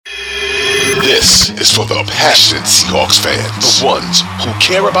This is for the passionate Seahawks fans. The ones who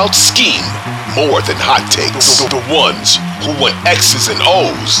care about scheme more than hot takes. The ones who want X's and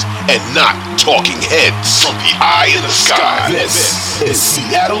O's and not talking heads. From the eye in the sky, this is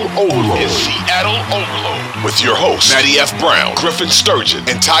Seattle Overload. With your hosts, Matty F. Brown, Griffin Sturgeon,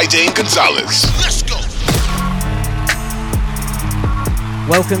 and Ty Dane Gonzalez. Let's go.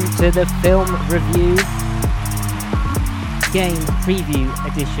 Welcome to the film review game preview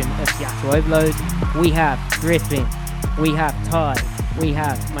edition of Seattle Overload. We have Griffin, we have Ty, we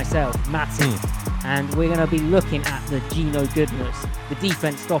have myself, Matty, and we're going to be looking at the Geno goodness, the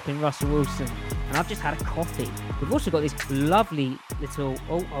defense stopping Russell Wilson. And I've just had a coffee. We've also got this lovely little,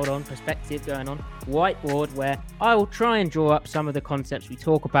 perspective going on, whiteboard where I will try and draw up some of the concepts we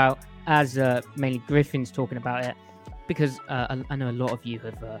talk about as mainly Griffin's talking about it, because I know a lot of you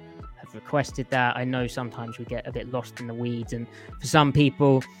have requested that. I know sometimes we get a bit lost in the weeds, and for some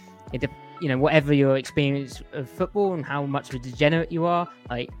people, whatever your experience of football and how much of a degenerate you are,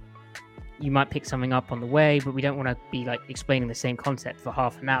 like, you might pick something up on the way, but we don't want to be like explaining the same concept for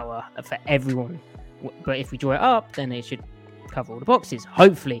half an hour for everyone. But if we draw it up, then it should cover all the boxes.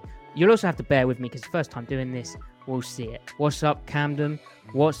 Hopefully, you'll also have to bear with me because the first time doing this, we'll see it. What's up, Camden?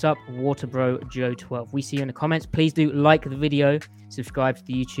 What's up, Waterbro Joe 12? We see you in the comments. Please do like the video, subscribe to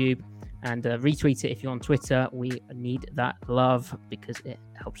the YouTube, and retweet it if you're on Twitter. We need that love because it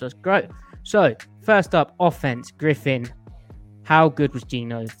helps us grow. So, first up, offense. Griffin, how good was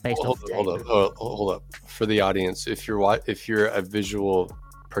Geno based off the data? Hold up. For the audience, if you're a visual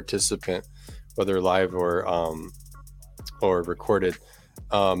participant, whether live or recorded,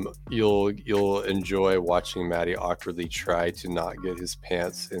 you'll enjoy watching Matty awkwardly try to not get his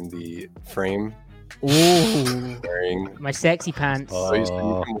pants in the frame. Ooh, wearing my sexy pants. So you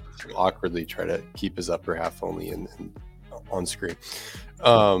can awkwardly try to keep his upper half only in on screen.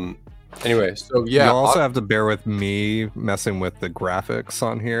 Anyway, so yeah, you also have to bear with me messing with the graphics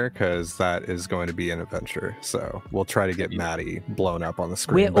on here because that is going to be an adventure. So we'll try to get Matty blown up on the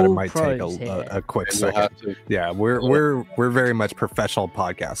screen, but it might take a quick second. Yeah, we're very much professional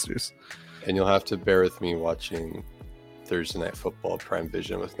podcasters, and you'll have to bear with me watching Thursday Night Football Prime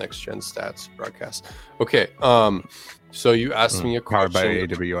Vision with Next Gen Stats broadcast. Okay, so you asked me a question. Powered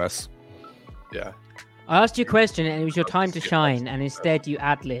by AWS. Yeah. I asked you a question and it was your time to shine, and instead you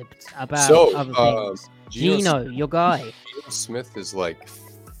ad-libbed about other things. Geno, your guy. Geno Smith is like,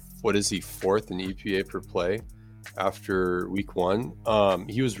 what is he, fourth in EPA per play after week one?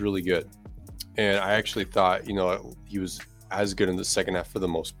 He was really good. And I actually thought, he was as good in the second half for the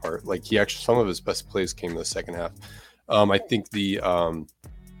most part. Like, some of his best plays came in the second half. I think the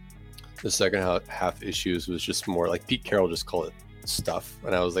second half issues was just more like Pete Carroll just called it stuff,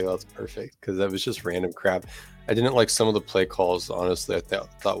 and I was like, oh, that's perfect, because that was just random crap. I didn't like some of the play calls, honestly. I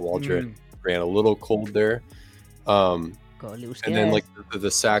thought Waldron ran a little cold there. Got a little scared. And then like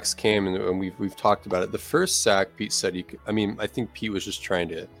the sacks came, and we've talked about it. The first sack, Pete said I think Pete was just trying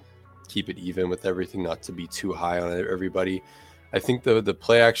to keep it even with everything, not to be too high on everybody. I think the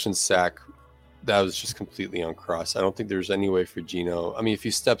play action sack, that was just completely uncrossed. I don't think there's any way for Geno. I mean, if he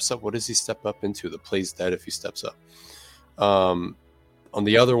steps up, what does he step up into? The play's dead if he steps up. On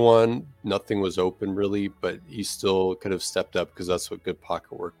the other one, nothing was open really, but he still could have stepped up because that's what good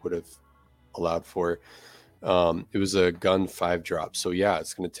pocket work would have allowed for. It was a gun 5 drop. So yeah,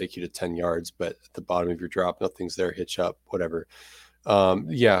 it's going to take you to 10 yards, but at the bottom of your drop, nothing's there, hitch up, whatever.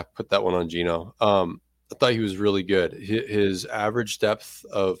 Yeah, put that one on Geno. I thought he was really good. His average depth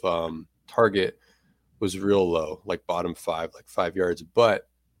of target was real low, like bottom 5, like 5 yards. But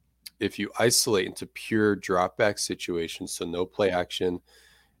if you isolate into pure drop back situations, so no play action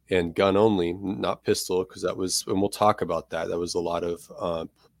and gun only, not pistol, because that was, and we'll talk about that. That was a lot of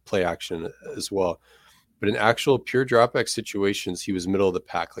play action as well. But in actual pure drop back situations, he was middle of the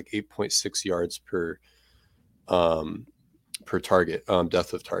pack, like 8.6 yards per target,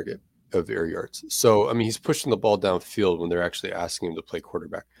 depth of target of air yards. So, I mean, he's pushing the ball downfield when they're actually asking him to play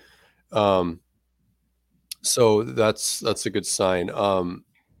quarterback. So that's a good sign.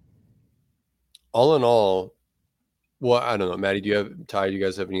 All in all, well, I don't know, Matty, do you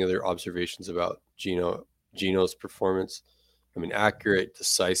guys have any other observations about Geno's performance? I mean, accurate,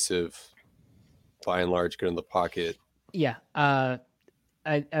 decisive, by and large, good in the pocket. Yeah. A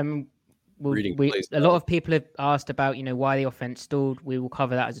lot of people have asked about, why the offense stalled. We will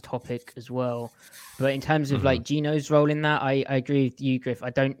cover that as a topic as well. But in terms of like Geno's role in that, I agree with you, Griff. I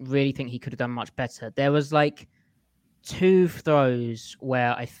don't really think he could have done much better. There was like 2 throws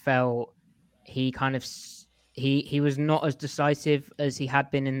where I felt he kind of he was not as decisive as he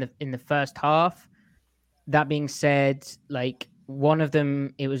had been in the first half. That being said, like one of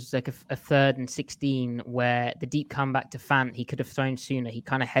them, it was like a 3rd and 16 where the deep comeback to Fant, he could have thrown sooner. He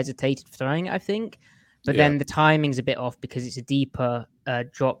kind of hesitated throwing it, I think. But then the timing's a bit off because it's a deeper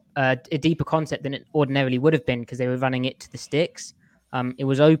drop, a deeper concept than it ordinarily would have been because they were running it to the sticks. It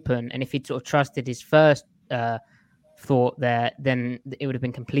was open, and if he'd sort of trusted his first thought there, then it would have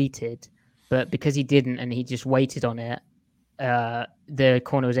been completed. But because he didn't, and he just waited on it, the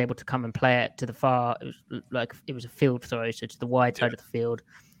corner was able to come and play it to the far. It was a field throw, so to the wide side of the field,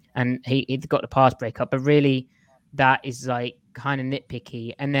 and he got the pass break up. But really, that is like kind of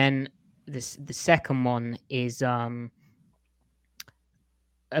nitpicky. And then the second one is a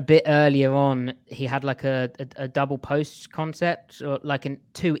bit earlier on. He had like a double post concept, or like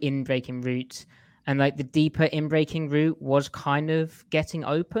two in breaking routes, and like the deeper in breaking route was kind of getting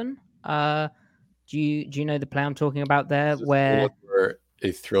open. Do you know the play I'm talking about there? Where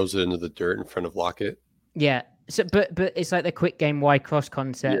he throws it into the dirt in front of Lockett? Yeah. So, but it's like the quick game wide cross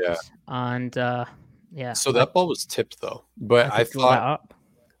concept, and So that ball was tipped though, but I thought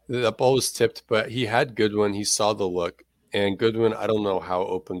that ball was tipped. But he had Goodwin. He saw the look, and Goodwin. I don't know how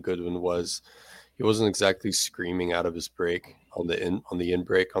open Goodwin was. He wasn't exactly screaming out of his break on the in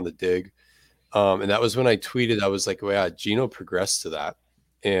break on the dig, and that was when I tweeted. I was like, "Well, yeah, Gino progressed to that."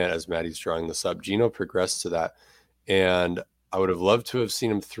 And as Maddie's drawing this up, Gino progressed to that. And I would have loved to have seen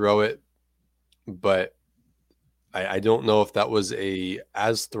him throw it, but I don't know if that was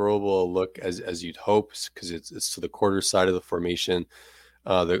as throwable a look as you'd hope, because it's to the quarter side of the formation.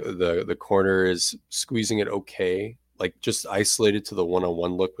 The corner is squeezing it okay, like just isolated to the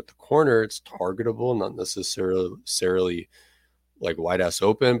one-on-one look with the corner. It's targetable, not necessarily like wide ass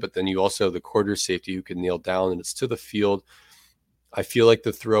open, but then you also have the quarter safety who can kneel down, and it's to the field. I feel like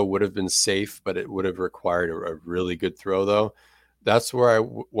the throw would have been safe, but it would have required a really good throw, though. That's where I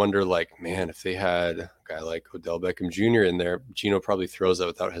wonder, like, man, if they had a guy like Odell Beckham Jr. in there, Gino probably throws that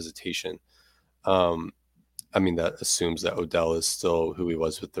without hesitation. I mean, that assumes that Odell is still who he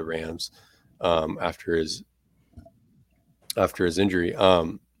was with the Rams after his injury.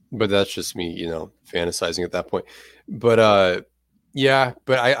 But that's just me, fantasizing at that point. But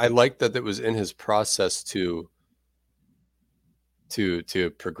but I like that it was in his process to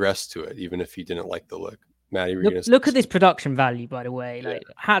progress to it, even if he didn't like the look. Maddie, look at this production value, by the way. Like,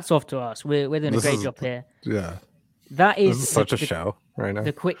 hats off to us. We're doing a great job here. Yeah, that is such a show right now.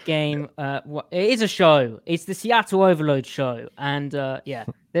 The quick game. It is a show. It's the Seattle Overload show, and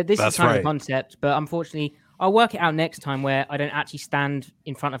this is kind of the concept. But unfortunately, I'll work it out next time where I don't actually stand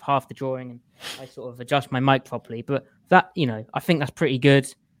in front of half the drawing and I sort of adjust my mic properly. But that, I think that's pretty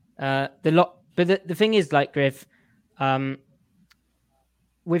good. But the thing is, like, Griff,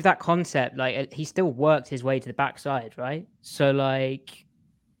 with that concept, like, he still worked his way to the backside, right? So, like,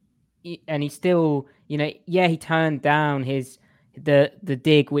 and he still, he turned down the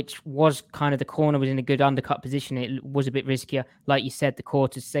dig, which was kind of, the corner was in a good undercut position. It was a bit riskier. Like you said, the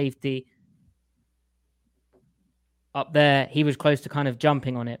quarter's safety up there, he was close to kind of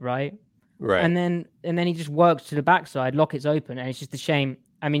jumping on it, right? Right. And then he just works to the backside, Lockett's open, and it's just a shame.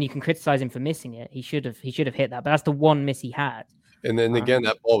 I mean, you can criticize him for missing it. He should have hit that, but that's the one miss he had. And then again,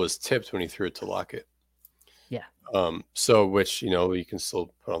 that ball was tipped when he threw it to Lockett. Yeah. So which, you can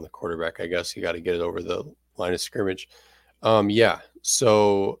still put on the quarterback, I guess. You got to get it over the line of scrimmage.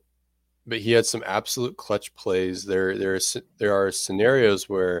 So, but he had some absolute clutch plays. There are scenarios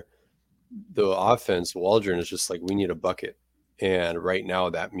where the offense, Waldron, is just like, we need a bucket. And right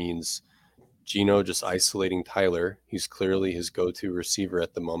now that means Gino just isolating Tyler. He's clearly his go-to receiver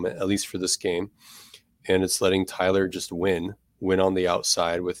at the moment, at least for this game. And it's letting Tyler just win on the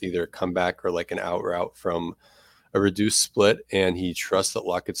outside with either a comeback or like an out route from a reduced split. And he trusts that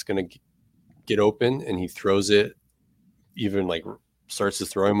Lockett's going to get open, and he throws it, even like starts his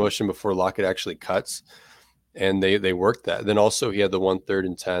throwing motion before Lockett actually cuts. And they worked that. Then also he had the 1 3rd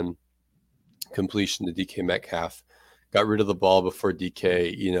and 10 completion to DK Metcalf, got rid of the ball before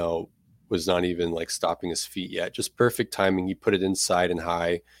DK, was not even like stopping his feet yet. Just perfect timing. He put it inside and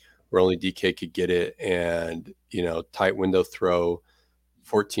high where only DK could get it, and tight window throw,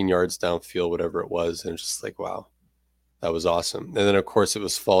 14 yards downfield, whatever it was, and it's just like, wow, that was awesome. And then of course it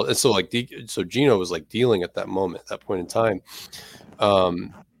was fault, and so so Gino was like dealing at that moment, at that point in time,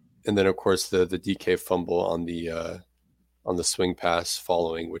 and then of course the DK fumble on the swing pass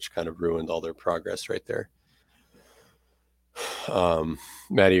following, which kind of ruined all their progress right there.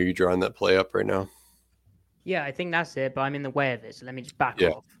 Maddie, are you drawing that play up right now? Yeah, I think that's it, but I'm in the way of it, so let me just back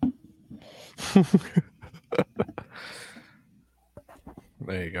off.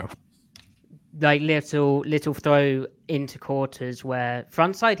 There you go. Like little throw into quarters where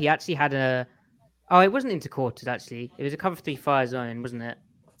frontside, he actually had Oh, it wasn't into quarters actually. It was a cover 3 fire zone, wasn't it?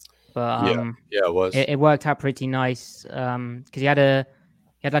 But yeah, it was. It worked out pretty nice because he had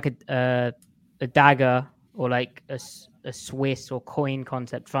like a dagger or like a Swiss or coin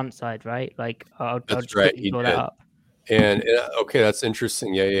concept front side, right? Like I'll just right. quickly draw that up. And okay, that's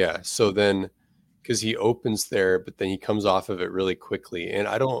interesting. Yeah. So then, because he opens there, but then he comes off of it really quickly. And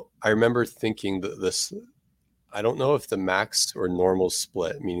I remember thinking that this, I don't know if the max or normal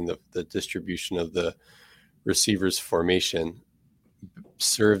split, meaning the distribution of the receiver's formation,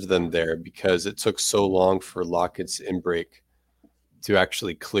 served them there because it took so long for Lockett's in break to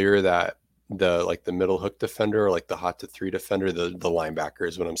actually clear that the middle hook defender, or like the hot to 3 defender, the linebacker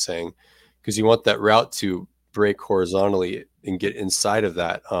is what I'm saying, because you want that route to break horizontally and get inside of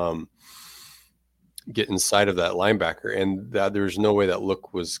that linebacker, and that there's no way that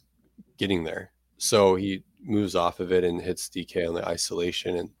look was getting there. So he moves off of it and hits DK on the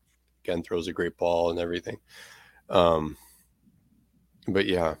isolation, and again throws a great ball and everything. But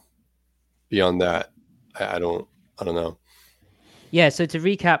yeah, beyond that, I don't know. Yeah, so to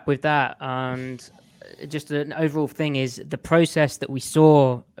recap with that, and just an overall thing is the process that we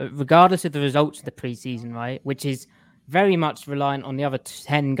saw, regardless of the results of the preseason, right, which is very much reliant on the other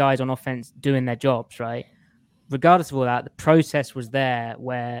 10 guys on offense doing their jobs, right? Regardless of all that, the process was there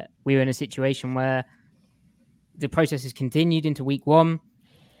where we were in a situation where the process has continued into week 1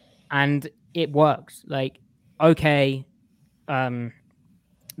 and it works. Like, okay, the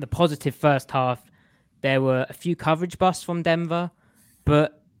positive first half, there were a few coverage busts from Denver,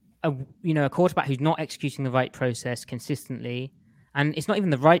 but a quarterback who's not executing the right process consistently, and it's not even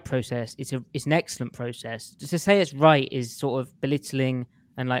the right process, it's an excellent process. Just to say it's right is sort of belittling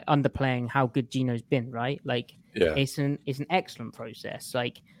and like underplaying how good Gino's been, right? Like, yeah, it's an excellent process.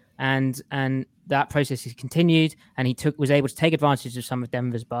 Like, and that process has continued, and he was able to take advantage of some of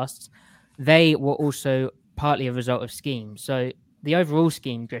Denver's busts. They were also partly a result of scheme. So the overall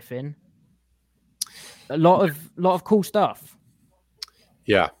scheme, Griffin, a lot of cool stuff.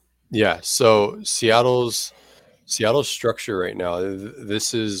 Yeah. So Seattle's structure right now,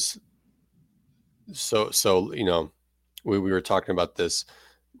 this is so we were talking about this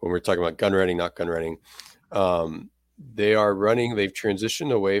when we were talking about gun running, not gun running. They've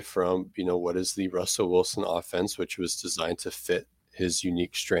transitioned away from what is the Russell Wilson offense, which was designed to fit his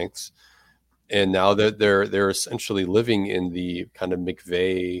unique strengths, and now that they're essentially living in the kind of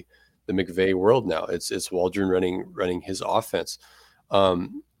McVay world now. It's Waldron running his offense.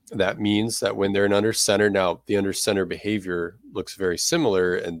 That means that when they're in under center now, the under center behavior looks very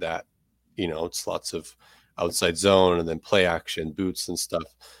similar, and that it's lots of outside zone and then play action, boots and stuff.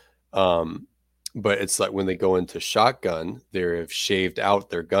 But it's like when they go into shotgun, they have shaved out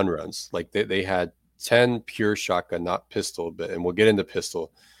their gun runs. Like they had 10 pure shotgun, not pistol, and we'll get into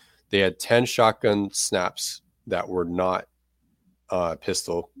pistol. They had 10 shotgun snaps that were not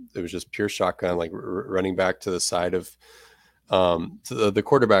pistol. It was just pure shotgun, like running back to the side of to the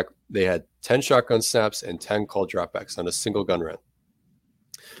quarterback. They had 10 shotgun snaps and 10 call dropbacks on a single gun run.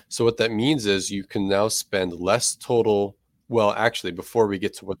 So what that means is you can now spend less total. Well, actually, before we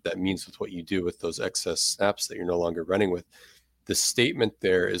get to what that means with what you do with those excess snaps that you're no longer running with, the statement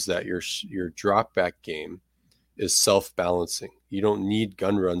there is that your dropback game is self-balancing. You don't need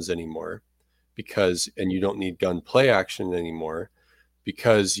gun runs anymore and you don't need gun play action anymore,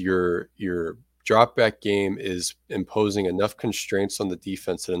 because your dropback game is imposing enough constraints on the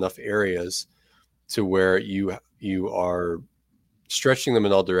defense in enough areas to where you are stretching them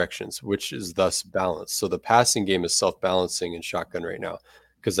in all directions, which is thus balanced. So the passing game is self-balancing in shotgun right now,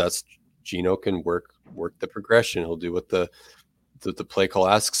 because that's Gino can work the progression. He'll do what the play call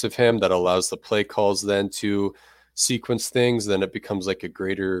asks of him. That allows the play calls then to sequence things. Then it becomes like a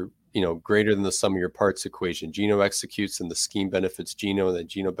greater than the sum of your parts equation. Gino executes and the scheme benefits Gino, and then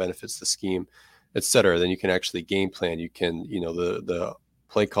Gino benefits the scheme, etc. Then you can actually game plan. You can, the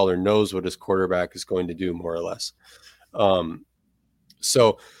play caller knows what his quarterback is going to do, more or less.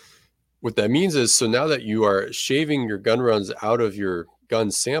 So what that means is, so now that you are shaving your gun runs out of your gun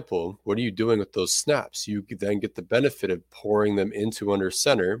sample, what are you doing with those snaps? You then get the benefit of pouring them into under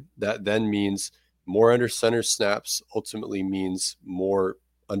center. That then means more under center snaps, ultimately means more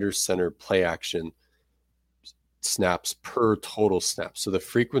under center play action snaps per total snap. So the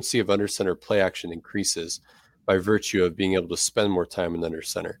frequency of under center play action increases by virtue of being able to spend more time in under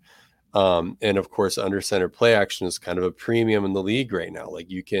center. And of course, under center play action is kind of a premium in the league right now. Like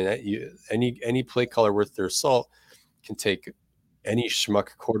any play caller worth their salt can take any schmuck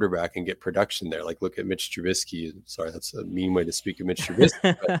quarterback and get production there. Like look at Mitch Trubisky. Sorry, that's a mean way to speak of Mitch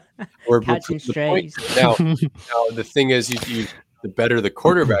Trubisky. But Catching strays. Now the thing is, the better the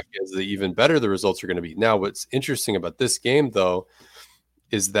quarterback is, the even better the results are going to be. Now, what's interesting about this game, though,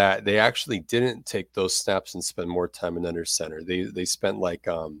 is that they actually didn't take those snaps and spend more time in under center. They spent like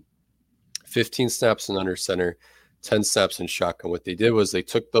 15 snaps in under center, 10 snaps in shotgun. What they did was they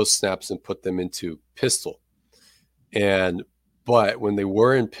took those snaps and put them into pistol. But when they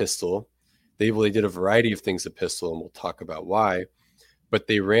were in pistol, they did a variety of things at pistol, and we'll talk about why. But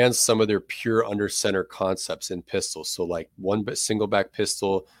they ran some of their pure under center concepts in pistol. So like one single back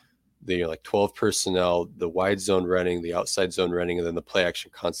pistol, they like 12 personnel, the wide zone running, the outside zone running, and then the play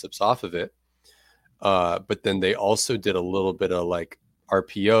action concepts off of it. But then they also did a little bit of like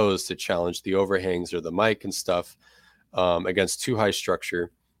RPOs to challenge the overhangs or the mic and stuff against too high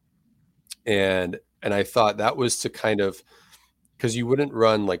structure. And I thought that was to kind of, because you wouldn't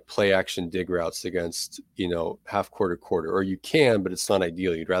run like play action dig routes against, half quarter, or you can, but it's not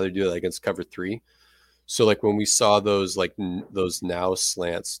ideal. You'd rather do that against cover 3. So like when we saw those now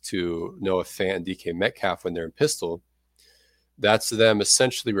slants to Noah Fant and DK Metcalf when they're in pistol, that's them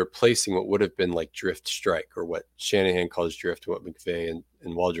essentially replacing what would have been like drift strike, or what Shanahan calls drift, what McVay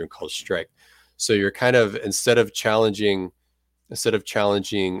and Waldron calls strike. So you're kind of, instead of challenging those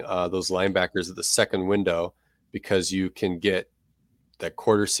linebackers at the second window, because you can get that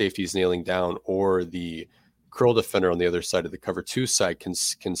quarter safeties nailing down, or the curl defender on the other side of the cover 2 side can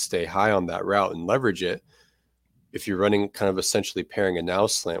stay high on that route and leverage it. If you're running kind of essentially pairing a now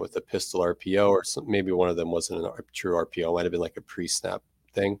slant with a pistol RPO, or maybe one of them wasn't a true RPO, it might have been like a pre-snap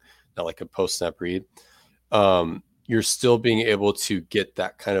thing, not like a post-snap read. You're still being able to get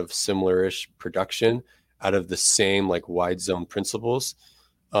that kind of similar-ish production out of the same like wide zone principles,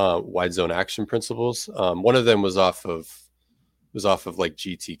 wide zone action principles. One of them was off of like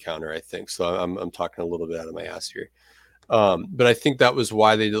GT counter, I think. So I'm talking a little bit out of my ass here. But I think that was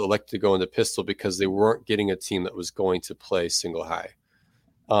why they elected to go into pistol, because they weren't getting a team that was going to play single high.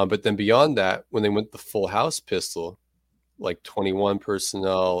 But then beyond that, when they went the full house pistol, like 21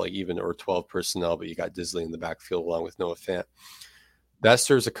 personnel, like even, or 12 personnel, but you got Disley in the backfield along with Noah Fant, that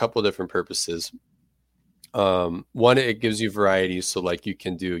serves a couple of different purposes. One, it gives you variety. So like you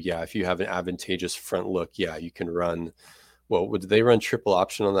can do, if you have an advantageous front look, you can run. Well, did they run triple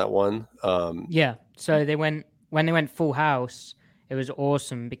option on that one? So when they went full house, it was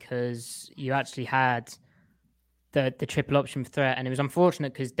awesome because you actually had the triple option threat, and it was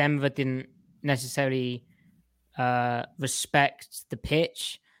unfortunate because Denver didn't necessarily respect the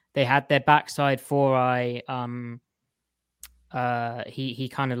pitch. They had their backside 4-eye. He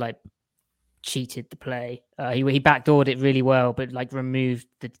kind of like cheated the play. He backdoored it really well, but like removed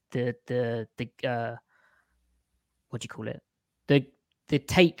the what do you call it? The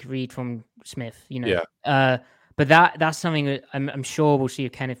take read from Smith, but that's something that I'm sure we'll see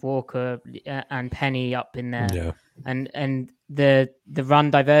Kenneth Walker and Penny up in there. Yeah. And the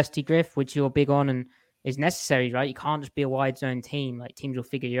run diversity, Griff, which you're big on and is necessary, right? You can't just be a wide zone team. Like teams will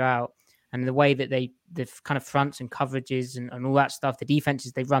figure you out. And the way that the kind of fronts and coverages and all that stuff, the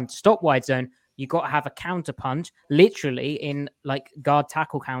defenses they run to stop wide zone, you got to have a counter punch, literally in like guard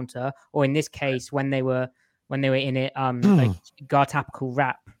tackle counter, or in this case when they were in it, like guard tackle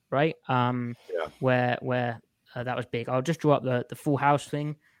wrap, right? Where that was big. I'll just draw up the full house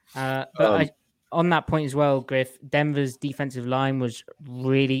thing. On that point as well, Griff, Denver's defensive line was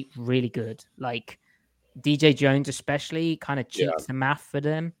really, really good. Like DJ Jones especially kind of cheats the math for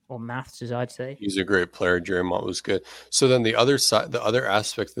them, or maths as I'd say. He's a great player. Jerry Mott was good. So then the other side, the other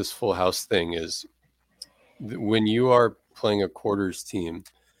aspect of this full house thing is when you are playing a quarters team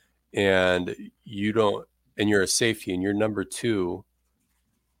and you're a safety and your number 2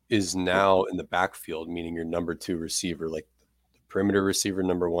 is now in the backfield, meaning your number 2 receiver, like the perimeter receiver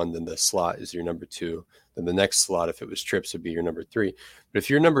number 1, then the slot is your number 2, then the next slot, if it was trips, would be your number 3. But if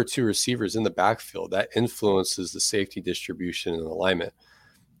your number 2 receiver is in the backfield, that influences the safety distribution and alignment.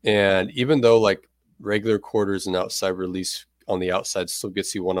 And even though like regular quarters and outside release on the outside still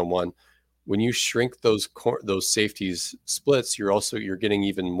gets you one-on-one, when you shrink those safeties splits, you're getting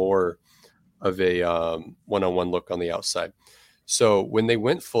even more of a one-on-one look on the outside. So when they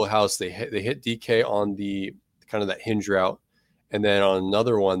went full house, they hit DK on the kind of that hinge route, and then on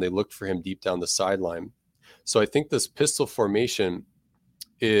another one they looked for him deep down the sideline. So I think this pistol formation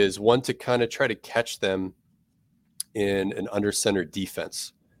is one to kind of try to catch them in an under center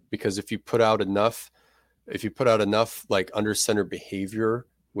defense, because if you put out enough like under center behavior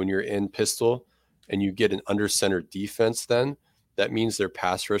when you're in pistol and you get an under center defense, then that means their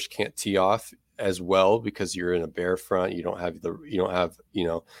pass rush can't tee off as well, because you're in a bare front. You don't have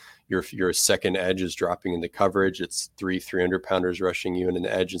your second edge is dropping into coverage. It's 300 pounders rushing you in an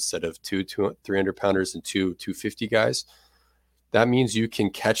edge instead of 2 300 pounders and 2 250 guys. that means you can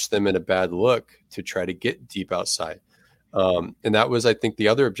catch them in a bad look to try to get deep outside. And that was, I think, the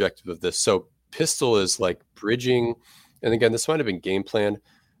other objective of this. So pistol is like bridging, and again, this might have been game plan,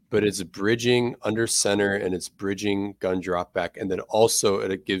 but it's bridging under center and it's bridging gun drop back. And then also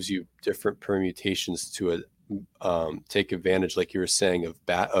it gives you different permutations to take advantage, like you were saying,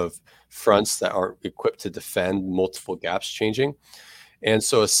 of fronts that aren't equipped to defend, multiple gaps changing. And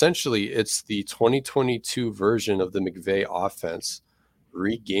so essentially it's the 2022 version of the McVay offense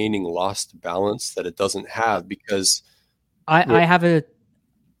regaining lost balance that it doesn't have, because I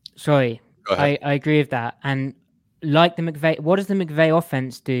agree with that. And like the McVay, what does the McVay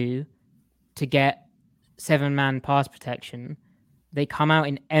offense do to get 7-man pass protection? They come out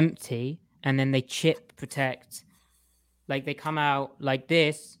in empty and then they chip protect. Like they come out like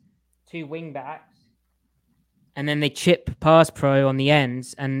this, 2 wing backs, and then they chip pass pro on the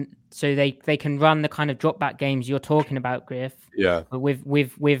ends, and so they can run the kind of drop back games you're talking about, Griff. Yeah. With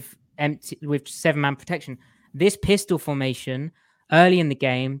 7-man protection. This pistol formation early in the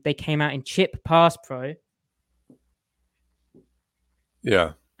game, they came out in chip pass pro.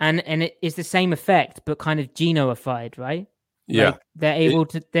 Yeah. And it is the same effect, but kind of Geno-ified, right? Yeah. Like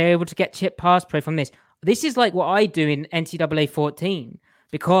they're able to get chip pass pro from this. This is like what I do in NCAA 14,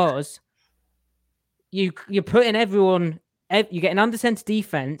 because you're putting everyone, you get an under center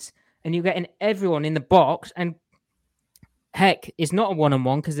defense and you're getting everyone in the box, and heck, it's not a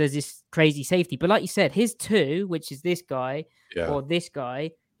 1-on-1 because there's this crazy safety. But like you said, his 2, which is this guy or this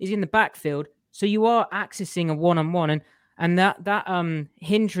guy, is in the backfield. So you are accessing a 1-on-1, and that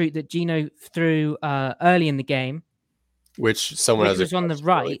hinge route that Geno threw early in the game, which someone was on the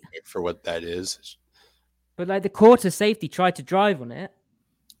right really for what that is. But like the quarter safety tried to drive on it,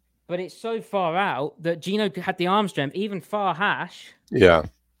 but it's so far out that Geno had the arm strength, even far hash. Yeah.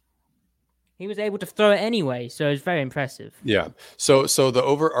 He was able to throw it anyway, so it was very impressive. Yeah. So the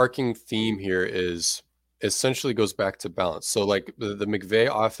overarching theme here is essentially goes back to balance. So like the McVay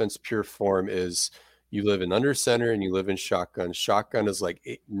offense pure form is you live in under center and you live in shotgun. Shotgun is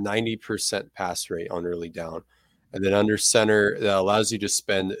like 90% pass rate on early down. And then under center, that allows you to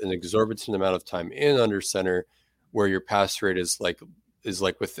spend an exorbitant amount of time in under center, where your pass rate is like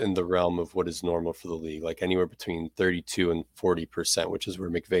within the realm of what is normal for the league, like anywhere between 32 and 40%, which is where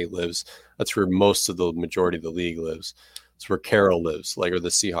McVay lives. That's where most of the majority of the league lives. It's where Carroll lives, or the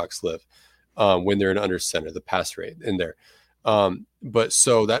Seahawks live, when they're in under center, the pass rate in there. But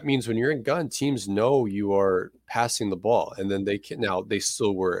so that means when you're in gun, teams know you are passing the ball, and then they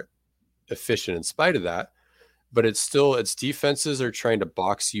still were efficient in spite of that, but it's defenses are trying to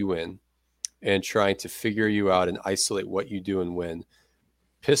box you in and trying to figure you out and isolate what you do and when.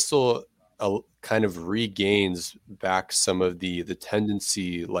 Pistol kind of regains back some of the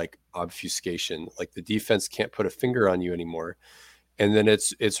tendency, like obfuscation, like the defense can't put a finger on you anymore. And then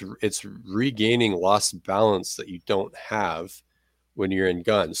it's regaining lost balance that you don't have when you're in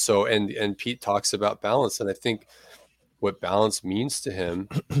gun. So, and Pete talks about balance. And I think what balance means to him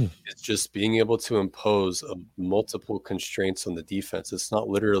is just being able to impose multiple constraints on the defense. It's not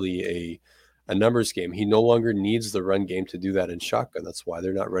literally a numbers game. He no longer needs the run game to do that in shotgun. That's why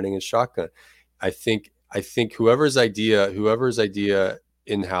they're not running in shotgun. I think whoever's idea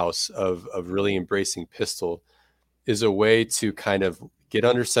in-house of really embracing pistol is a way to kind of get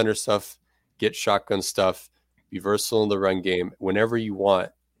under center stuff, get shotgun stuff, be versatile in the run game. Whenever you want,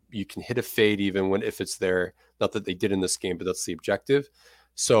 you can hit a fade even if it's there. Not that they did in this game, but that's the objective.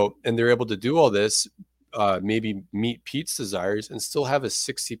 So, and they're able to do all this, maybe meet Pete's desires and still have a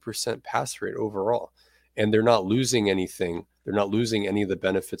 60% pass rate overall. And they're not losing anything. They're not losing any of the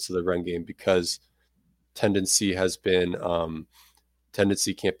benefits of the run game because tendency can't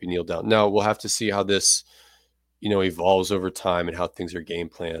be nailed down. Now we'll have to see how this, evolves over time and how things are game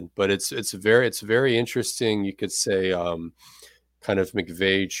planned. But it's very interesting. You could say kind of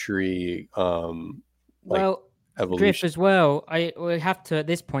McVay tree evolution. Griff as well. We have to at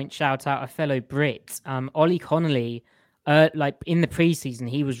this point shout out a fellow Brit, Ollie Connolly. Like in the preseason,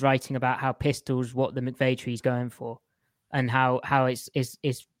 he was writing about how pistols what the McVay tree is going for, and how it's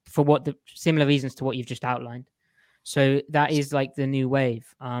for what the similar reasons to what you've just outlined. So that is like the new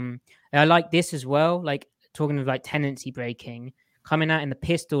wave. I like this as well. Like talking of like tendency breaking, coming out in the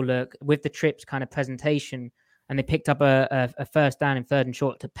pistol look with the trips kind of presentation, and they picked up a first down in 3rd and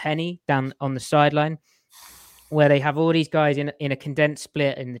short to Penny down on the sideline, where they have all these guys in a condensed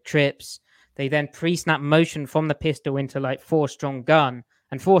split in the trips. They then pre-snap motion from the pistol into like 4-strong gun,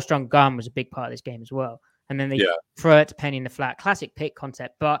 and 4-strong gun was a big part of this game as well. And then they throw it to Penny in the flat, classic pick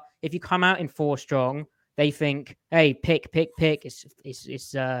concept. But if you come out in 4-strong, they think, hey, pick. It's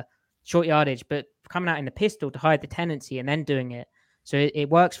short yardage, but coming out in the pistol to hide the tendency and then doing it. So it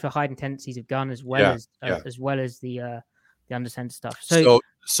works for hiding tendencies of gun as well as the under center stuff. So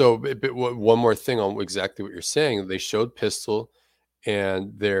one more thing on exactly what you're saying. They showed pistol,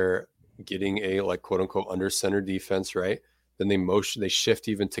 and they're getting a like quote unquote under center defense, right? Then they shift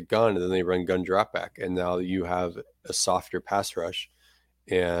even to gun, and then they run gun drop back, and now you have a softer pass rush,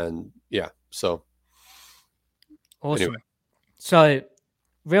 and so awesome. Anyway. So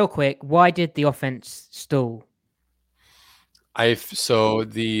real quick, why did the offense stall? They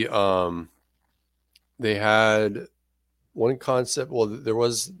had one concept. Well, there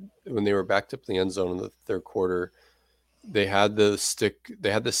was when they were backed up in the end zone in the third quarter, they had the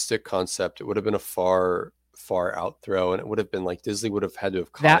stick concept. It would have been a far out throw, and it would have been like Disley would have had to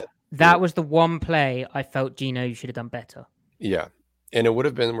have caught it. That was the one play I felt Gino you should have done better. Yeah, and it would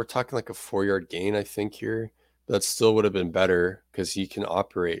have been, we're talking like a 4-yard gain, I think here. That still would have been better because he can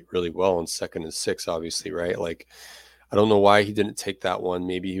operate really well on 2nd and 6, obviously, right? Like, I don't know why he didn't take that one.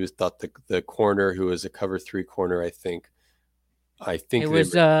 Maybe he thought the corner, who was a cover 3 corner, I think it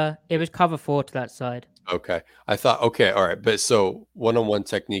was cover 4 to that side. Okay. I thought, okay, all right. But so one-on-one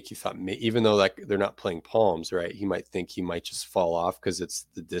technique, he thought, even though like they're not playing palms, right? He might think he might just fall off because it's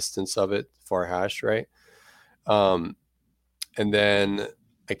the distance of it, far hash, right? And then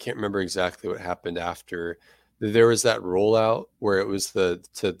I can't remember exactly what happened after. There was that rollout where it was to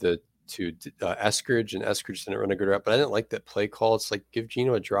Eskridge, and Eskridge didn't run a good route, but I didn't like that play call. It's like, give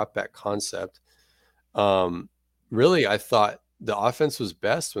Gino a drop back concept. Really, I thought the offense was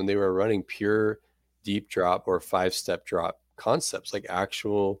best when they were running pure deep drop or 5-step drop concepts, like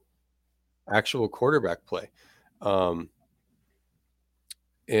actual quarterback play.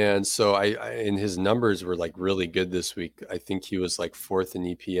 And so and his numbers were like really good this week. I think he was like 4th in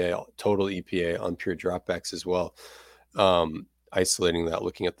EPA, total EPA on pure dropbacks as well. Isolating that,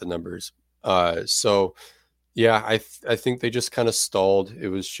 looking at the numbers. So yeah, I think they just kind of stalled. It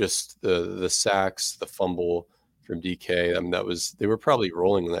was just the sacks, the fumble from DK. I mean, they were probably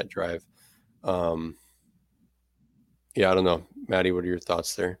rolling in that drive. Yeah, I don't know. Maddie, what are your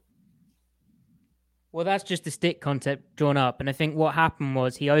thoughts there? Well, that's just the stick concept drawn up. And I think what happened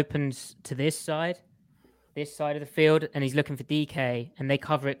was he opens to this side of the field, and he's looking for DK, and they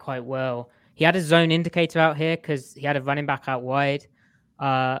cover it quite well. He had a zone indicator out here because he had a running back out wide.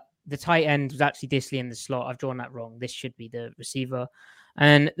 The tight end was actually Disley in the slot. I've drawn that wrong. This should be the receiver.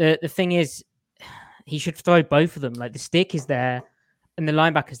 And the thing is, he should throw both of them. Like, the stick is there and the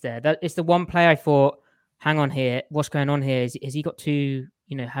linebacker's there. It's the one play I thought, hang on here, what's going on here? Has he got too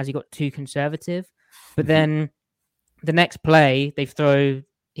conservative? But then the next play, he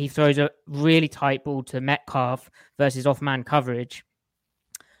throws a really tight ball to Metcalf versus off-man coverage.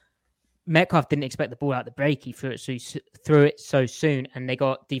 Metcalf didn't expect the ball out the break. He threw it so soon, and they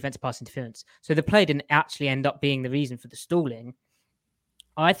got defensive pass interference. So the play didn't actually end up being the reason for the stalling.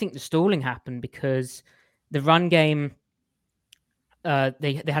 I think the stalling happened because the run game,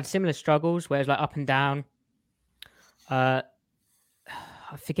 they had similar struggles where it was like up and down.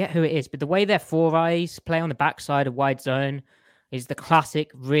 I forget who it is, but the way their 4 eyes play on the backside of wide zone is the classic,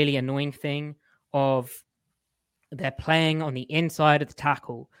 really annoying thing of they're playing on the inside of the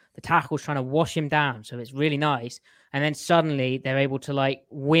tackle. The tackle's trying to wash him down, so it's really nice. And then suddenly they're able to like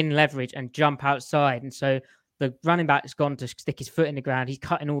win leverage and jump outside. And so the running back's gone to stick his foot in the ground. He's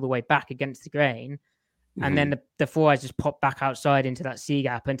cutting all the way back against the grain. Mm-hmm. And then the 4 eyes just pop back outside into that C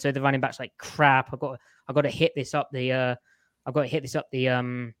gap. And so the running back's like, crap, I've got to hit this up the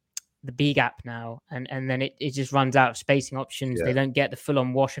B gap now, and then it just runs out of spacing options. Yeah. They don't get the full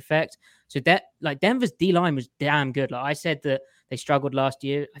on wash effect. So that, like, Denver's D line was damn good. Like I said that they struggled last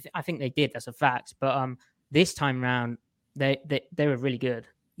year. I think they did. That's a fact. But this time around, they were really good.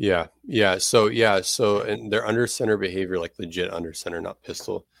 Yeah. So and their under center behavior, like legit under center, not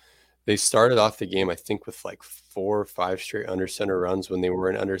pistol. They started off the game, I think, with like 4 or 5 straight under center runs when they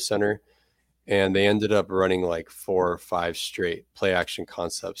were in under center. And they ended up running like 4 or 5 straight play action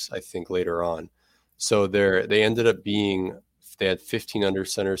concepts, I think, later on. So they ended up they had 15 under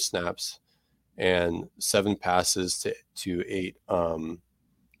center snaps and 7 passes to 8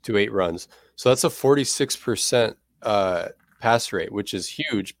 runs. So that's a 46% pass rate, which is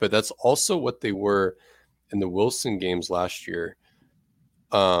huge. But that's also what they were in the Wilson games last year,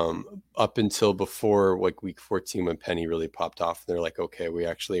 up until before like week 14 when Penny really popped off. They're like, okay, we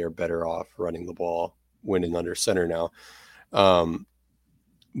actually are better off running the ball, winning under center now.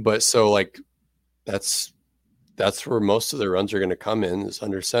 But so like that's where most of the runs are going to come in, is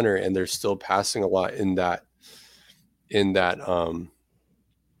under center, and they're still passing a lot in that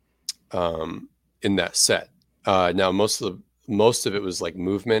set. Now most of most of it was like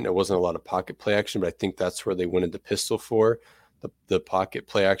movement. It wasn't a lot of pocket play action, but I think that's where they went into pistol for the pocket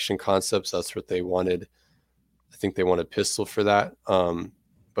play action concepts. That's what they wanted. I think they wanted pistol for that.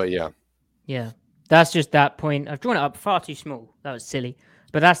 But yeah. Yeah, that's just that point. I've drawn it up far too small. That was silly.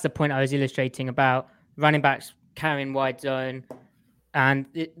 But that's the point I was illustrating about running backs carrying wide zone. And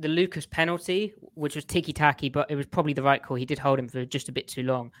the Lucas penalty, which was ticky-tacky, but it was probably the right call. He did hold him for just a bit too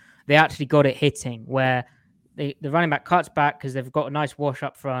long. They actually got it hitting where the running back cuts back because they've got a nice wash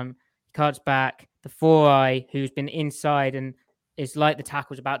up front. He cuts back. The 4-eye, who's been inside and is like the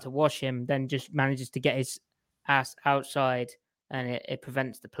tackle's about to wash him, then just manages to get his ass outside and it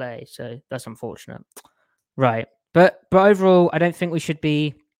prevents the play. So that's unfortunate. Right. But overall, I don't think we should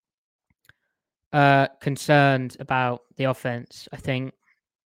be concerned about the offense. I think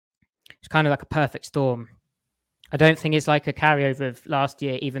it's kind of like a perfect storm. I don't think it's like a carryover of last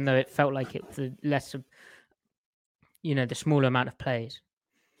year, even though it felt like it was less of, the smaller amount of plays.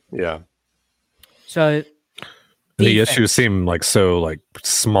 Yeah. So the issues seem like so like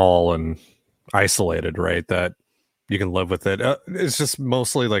small and isolated, right? That you can live with it. It's just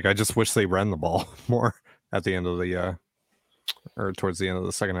mostly like I just wish they ran the ball more at the end of the or towards the end of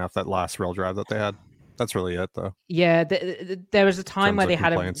the second half. That last rail drive that they had. That's really it, though. Yeah, there was a time where they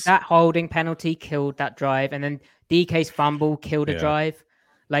had that holding penalty killed that drive, and then DK's fumble killed a drive.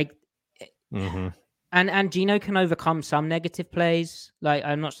 Like, and Gino can overcome some negative plays. Like,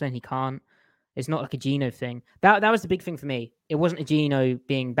 I'm not saying he can't. It's not like a Gino thing. That was the big thing for me. It wasn't a Gino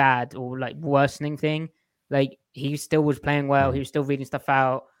being bad or like worsening thing. Like, he still was playing well. He was still reading stuff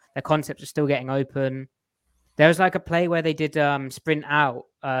out. Their concepts are still getting open. There was like a play where they did sprint out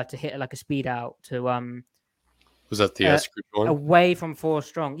to hit like a speed out to was that the Eskridge one? Away from 4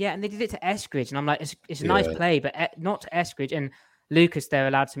 strong. Yeah, and they did it to Eskridge, and I'm like, it's a nice play, but not to Eskridge. And Lucas, they're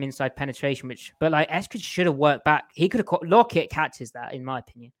allowed some inside penetration, but like Eskridge should have worked back. He could have caught Lockett catches that, in my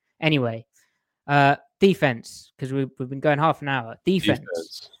opinion. Anyway, defense, because we've been going half an hour.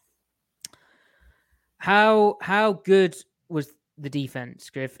 Defense. How good was the defense,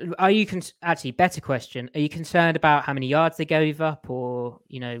 Griff? Are you actually better question? Are you concerned about how many yards they gave up, or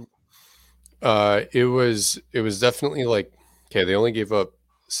it was definitely like, okay, they only gave up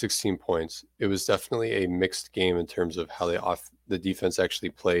 16 points. It was definitely a mixed game in terms of how the defense actually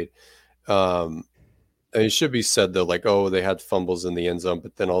played. And it should be said though, like, oh, they had fumbles in the end zone,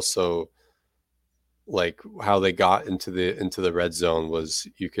 but then also like how they got into the red zone was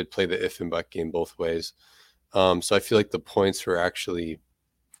you could play the if and but game both ways. So I feel like the points were actually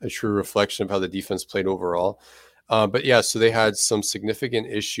a true reflection of how the defense played overall. But yeah, so they had some significant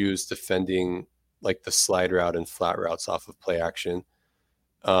issues defending like the slide route and flat routes off of play action.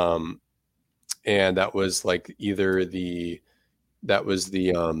 And that was like either the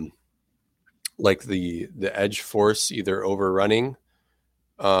edge force either overrunning,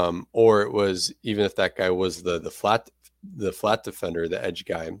 or it was, even if that guy was the flat defender, the edge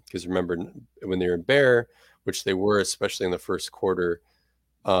guy, because remember when they were in bear, which they were, especially in the first quarter,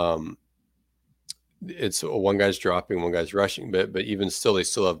 it's one guy's dropping, one guy's rushing, but even still, they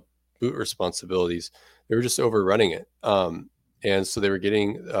still have boot responsibilities. They were just overrunning it. And so they were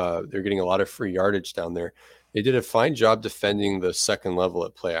getting a lot of free yardage down there. They did a fine job defending the second level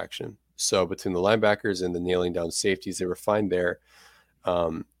at play action. So between the linebackers and the nailing down safeties, they were fine there.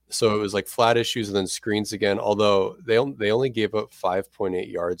 So it was like flat issues and then screens again, although they only gave up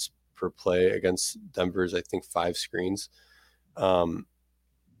 5.8 yards per play against Denver's, I think, 5 screens.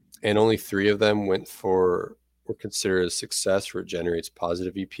 And only 3 of them were considered a success where it generates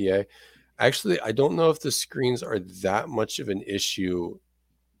positive EPA. Actually, I don't know if the screens are that much of an issue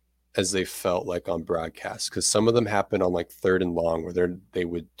as they felt like on broadcast, because some of them happen on like 3rd and long where they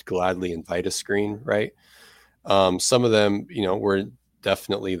would gladly invite a screen, right? Some of them, were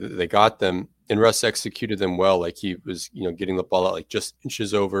definitely, they got them, and Russ executed them well. Like he was, getting the ball out like just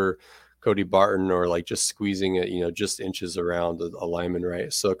inches over Cody Barton, or like just squeezing it, just inches around a lineman,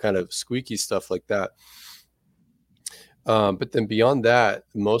 right? So kind of squeaky stuff like that. But then beyond that,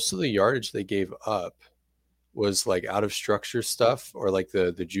 most of the yardage they gave up was like out of structure stuff, or like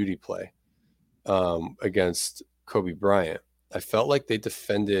the Judy play against Kobe Bryant. I felt like they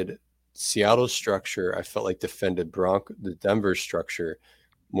defended Seattle's structure. I felt like defended the Denver structure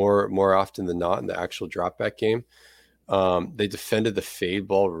more often than not in the actual dropback game. They defended the fade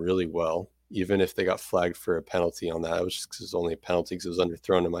ball really well, even if they got flagged for a penalty on that. It was just because it was only a penalty because it was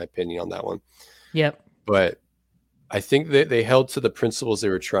underthrown, in my opinion, on that one. Yep. But I think they held to the principles they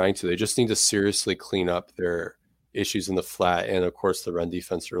were trying to. They just need to seriously clean up their issues in the flat, and of course the run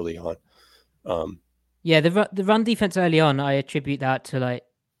defense early on. The run defense early on, I attribute that to like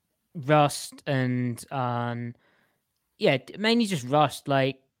rust and mainly just rust.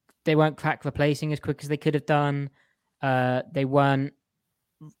 Like they weren't crack replacing as quick as they could have done. They weren't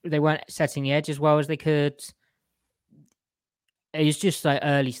setting the edge as well as they could. It was just like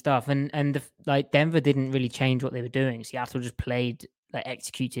early stuff, and like Denver didn't really change what they were doing. Seattle just played, like,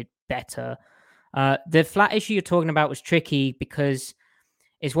 executed better. The flat issue you're talking about was tricky because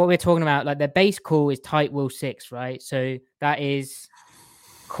it's what we're talking about. Like their base call is tight wheel 6, right? So that is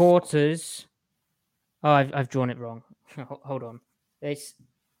quarters. Oh, I've drawn it wrong. Hold on. It's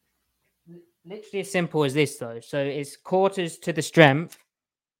literally as simple as this, though. So it's quarters to the strength,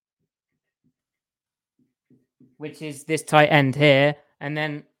 which is this tight end here, and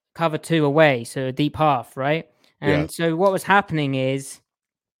then cover 2 away, so a deep half, right? And so what was happening is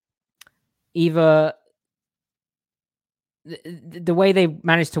either the way they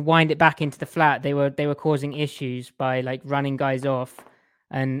managed to wind it back into the flat, they were causing issues by like running guys off,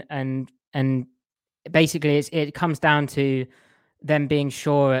 and basically it comes down to them being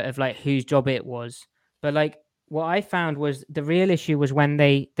sure of like whose job it was. But like what I found was the real issue was when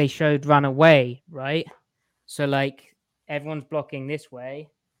they showed run away, right? So like everyone's blocking this way,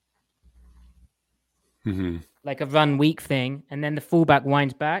 like a run weak thing, and then the fullback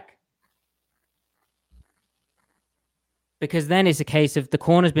winds back. Because then it's a case of the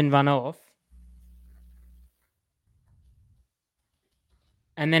corner's been run off,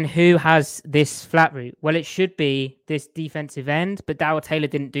 and then who has this flat route? Well, it should be this defensive end, but Darrell Taylor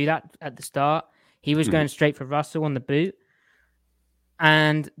didn't do that at the start. He was going straight for Russell on the boot,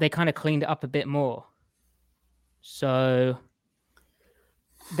 and they kind of cleaned it up a bit more. So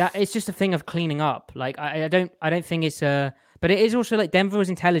that it's just a thing of cleaning up. Like I don't think it's but it is also like Denver was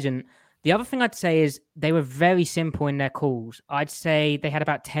intelligent. The other thing I'd say is they were very simple in their calls. I'd say they had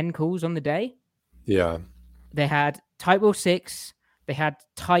about 10 calls on the day. Yeah. They had tight wheel 6. They had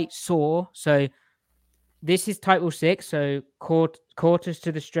tight saw. So this is tight wheel 6. So quarters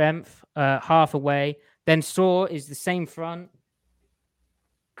to the strength, half away. Then saw is the same front,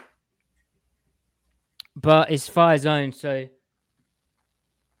 but it's fire zone. So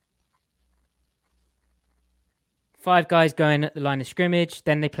 5 guys going at the line of scrimmage.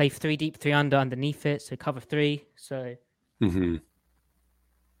 Then they play 3 deep, 3 under underneath it. So cover 3. So. And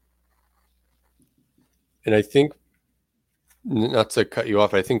I think, not to cut you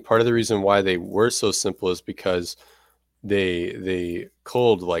off, I think part of the reason why they were so simple is because they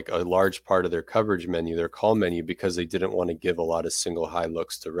culled like a large part of their coverage menu, their call menu, because they didn't want to give a lot of single high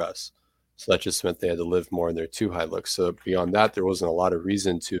looks to Russ. So that just meant they had to live more in their 2 high looks. So beyond that, there wasn't a lot of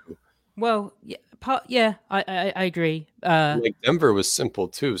reason to. Well, yeah, I agree. Like Denver was simple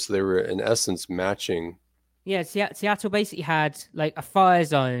too, so they were in essence matching. Yeah, Seattle basically had like a fire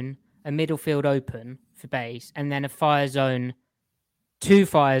zone, a middle field open for base, and then a fire zone, 2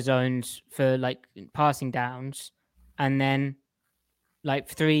 fire zones for like passing downs, and then like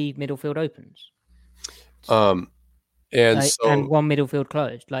 3 middle field opens. And like, and 1 middle field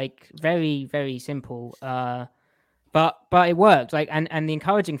closed. Like very, very simple. But it worked. Like and the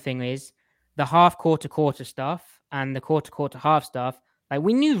encouraging thing is the half quarter stuff and the quarter half stuff. Like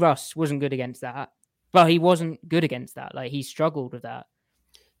we knew Russ wasn't good against that, but he wasn't good against that. Like he struggled with that.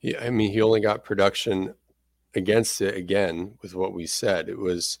 Yeah, I mean, he only got production against it again with what we said. It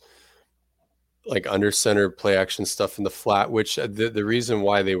was like under center play action stuff in the flat, which the reason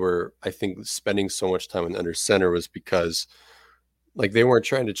why they were, I think, spending so much time in under center was because like they weren't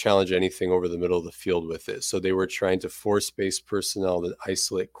trying to challenge anything over the middle of the field with it. So they were trying to force space personnel to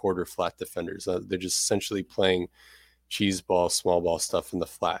isolate quarter flat defenders. They're just essentially playing cheese ball, small ball stuff in the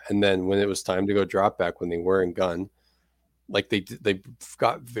flat. And then when it was time to go drop back, when they were in gun, like they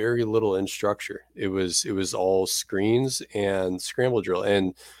got very little in structure. It was all screens and scramble drill.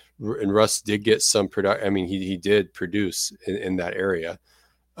 And Russ did get some product. I mean, he did produce in that area,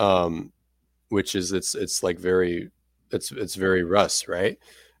 which is it's like very. It's very Russ, right?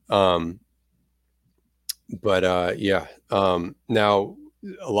 Now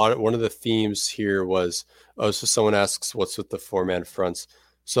one of the themes here was, so someone asks what's with the 4-man fronts.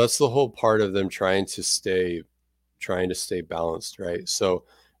 So that's the whole part of them trying to stay balanced, right? So,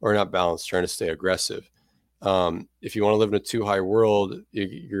 or not balanced, trying to stay aggressive. If you want to live in a 2 high world,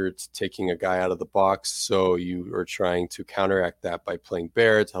 you're taking a guy out of the box. So you are trying to counteract that by playing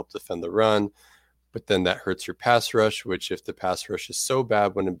bear to help defend the run. But then that hurts your pass rush, which if the pass rush is so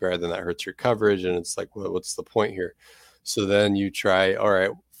bad when in bear, then that hurts your coverage. And it's like, well, what's the point here? So then you try, all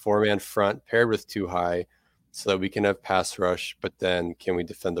right, 4-man front paired with 2 high so that we can have pass rush, but then can we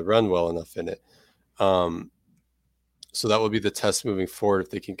defend the run well enough in it? So that will be the test moving forward if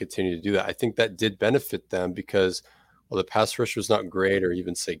they can continue to do that. I think that did benefit them because while the pass rush was not great or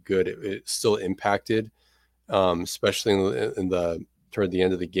even say good, it still impacted especially in the toward the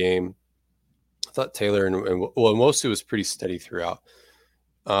end of the game. I thought Taylor and mostly was pretty steady throughout.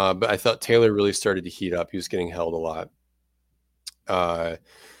 But I thought Taylor really started to heat up. He was getting held a lot.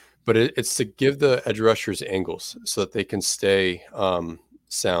 But it's to give the edge rushers angles so that they can stay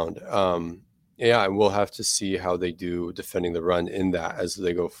sound. Yeah, and we'll have to see how they do defending the run in that as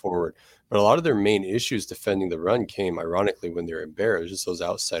they go forward. But a lot of their main issues defending the run came, ironically, when they're in Bear. It was just those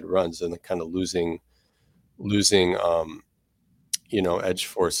outside runs and the kind of losing, edge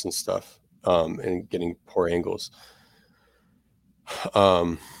force and stuff, and getting poor angles.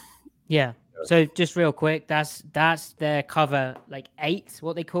 Yeah. So just real quick, that's their cover 8,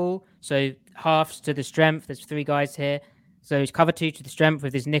 what they call. So halves to the strength. There's 3 guys here. So it's cover 2 to the strength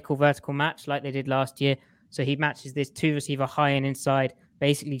with his nickel vertical match like they did last year. So he matches this 2 receiver high and inside,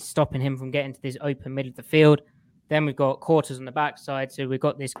 basically stopping him from getting to this open middle of the field. Then we've got quarters on the backside. So we've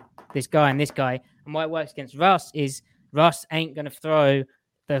got this guy and this guy. And why it works against Russ is Russ ain't going to throw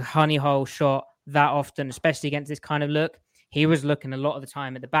the honey hole shot that often, especially against this kind of look. He was looking a lot of the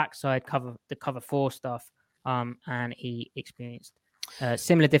time at the backside cover 4 stuff, and he experienced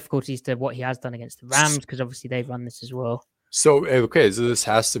similar difficulties to what he has done against the Rams, because obviously they've run this as well. So this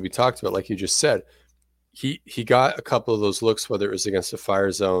has to be talked about, like you just said. He got a couple of those looks, whether it was against the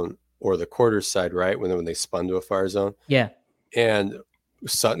fire zone or the quarter side, right, when they spun to a fire zone. Yeah. And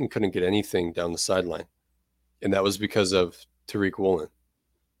Sutton couldn't get anything down the sideline, and that was because of Tariq Woolen.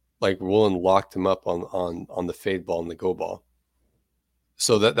 Like Woolen locked him up on the fade ball and the go ball.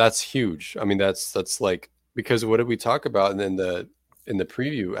 So that's huge. I mean, that's like, because what did we talk about in the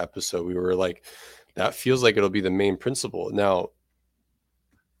preview episode? We were like, that feels like it'll be the main principle. Now,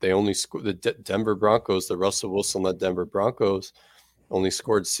 they only scored the Denver Broncos. The Russell Wilson-led Denver Broncos only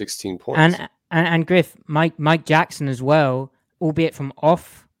scored 16 points. And Griff, Mike Jackson as well, albeit from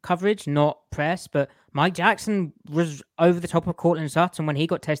off coverage, not press, but Mike Jackson was over the top of Cortland Sutton when he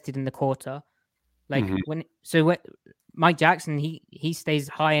got tested in the quarter. Mike Jackson, he stays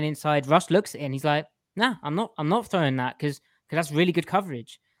high and inside. Russ looks at it and he's like, nah, I'm not throwing that because that's really good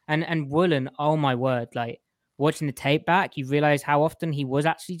coverage. And Woolen, oh my word, like watching the tape back, you realize how often he was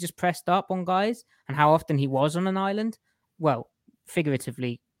actually just pressed up on guys and how often he was on an island. Well,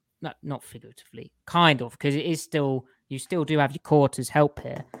 figuratively, not figuratively, kind of, because it is still, you still do have your quarters help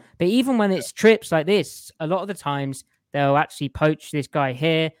here. But even when it's trips like this, a lot of the times they'll actually poach this guy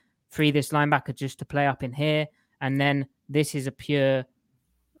here, free this linebacker just to play up in here. And then this is a pure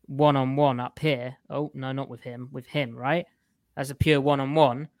one-on-one up here. Oh, no, not with him, right? That's a pure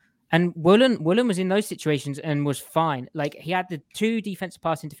one-on-one. And Woolen was in those situations and was fine. Like, he had the 2 defensive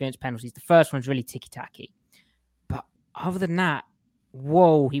pass interference penalties. The first one's really ticky-tacky. But other than that,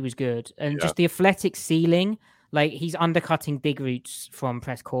 whoa, he was good. And just the athletic ceiling, like, he's undercutting dig routes from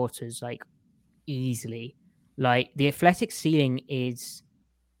press quarters, like, easily. Like, the athletic ceiling is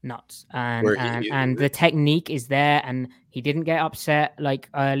nuts. And the technique is there, and he didn't get upset, like,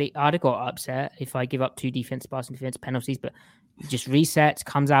 early. I'd have got upset if I give up 2 defensive pass interference penalties, but he just resets,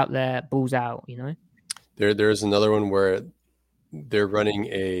 comes out there, balls out, you know? There's another one where they're running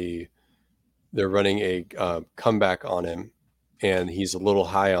a comeback on him, and he's a little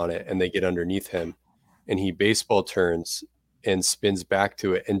high on it, and they get underneath him, and he baseball turns and spins back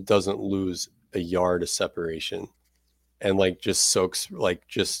to it and doesn't lose a yard of separation, and just soaks,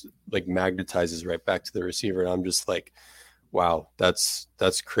 just magnetizes right back to the receiver. And I'm just like, wow, that's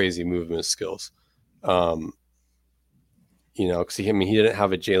crazy movement skills. Because he didn't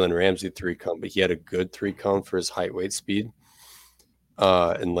have a Jalen Ramsey 3-cone, but he had a good 3-cone for his height, weight, speed,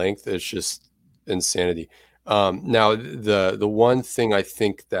 and length. It's just insanity. Now, the one thing I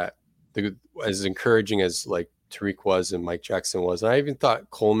think that as encouraging as Tariq was and Mike Jackson was, and I even thought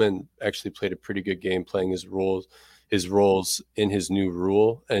Coleman actually played a pretty good game playing his roles in his new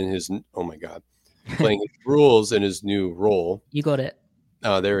rule and playing his rules in his new role. You got it.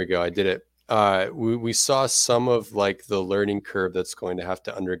 Oh, there we go. I did it. We saw some of the learning curve that's going to have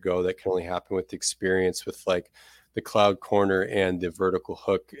to undergo that can only happen with experience, with the cloud corner and the vertical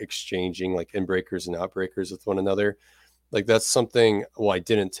hook exchanging inbreakers and outbreakers with one another. That's something, I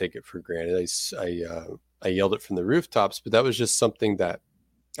didn't take it for granted. I yelled it from the rooftops, but that was just something that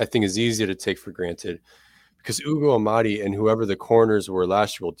I think is easy to take for granted, because Ugo Amadi and whoever the corners were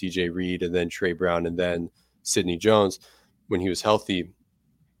last year, DJ Reed and then Trey Brown and then Sidney Jones, when he was healthy,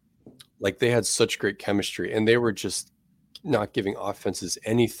 they had such great chemistry, and they were just not giving offenses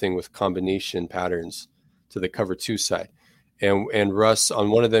anything with combination patterns to the cover 2 side. And Russ,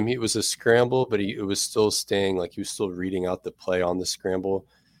 on one of them, it was a scramble, but it was still staying, he was still reading out the play on the scramble.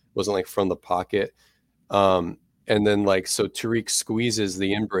 It wasn't from the pocket. And And then so Tariq squeezes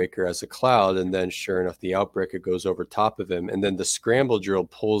the inbreaker as a cloud, and then sure enough, the outbreaker goes over top of him, and then the scramble drill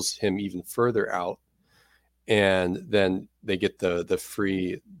pulls him even further out, and then they get the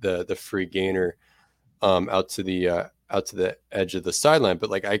free gainer out to the edge of the sideline.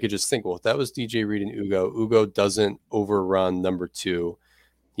 But I could just think, well, if that was DJ Reed and Ugo doesn't overrun number 2.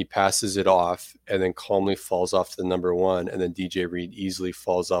 He passes it off and then calmly falls off to the number 1, and then DJ Reed easily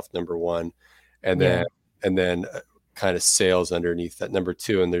falls off number 1, and then kind of sails underneath that number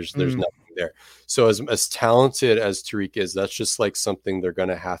 2, and there's nothing there. So as talented as Tariq is, that's just something they're going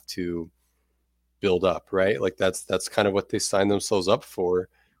to have to build up, right? That's kind of what they signed themselves up for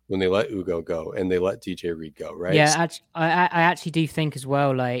when they let Ugo go and they let DJ Reed go, right? Yeah, I actually do think as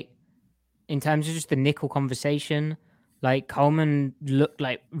well, in terms of just the nickel conversation, Coleman looked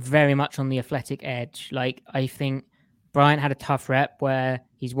very much on the athletic edge. I think Bryant had a tough rep where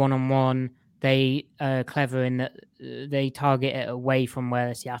he's one-on-one. They are clever in that they target it away from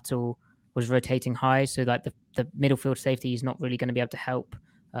where Seattle was rotating high. So the middle field safety is not really going to be able to help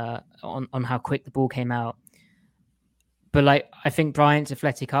on how quick the ball came out. But I think Bryant's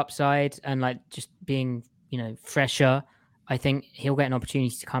athletic upside and just being, fresher, I think he'll get an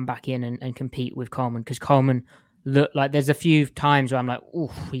opportunity to come back in and compete with Coleman, because Coleman looked there's a few times where I'm ooh,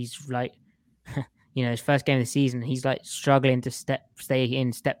 he's his first game of the season, he's struggling to stay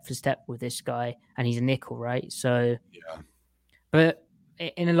in step for step with this guy, and he's a nickel, right? So, yeah. But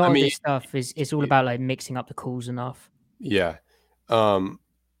in a lot of this stuff, it's all about mixing up the calls enough. Yeah.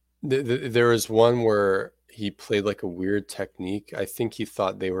 There was one where he played a weird technique. I think he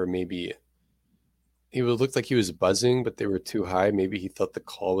thought they were he looked like he was buzzing, but they were too high. Maybe he thought the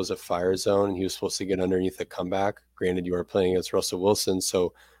call was a fire zone and he was supposed to get underneath a comeback. Granted, you are playing against Russell Wilson,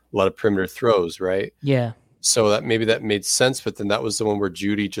 so a lot of perimeter throws, right? Yeah. So that made sense, but then that was the one where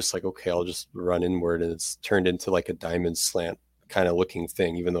Judy just okay, I'll just run inward, and it's turned into a diamond slant kind of looking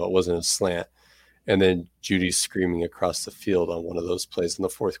thing, even though it wasn't a slant. And then Judy's screaming across the field on one of those plays in the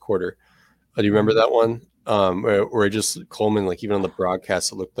fourth quarter. Do you remember that one? Where just Coleman, even on the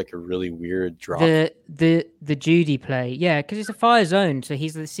broadcast, it looked like a really weird drop. The Judy play, yeah, because it's a fire zone, so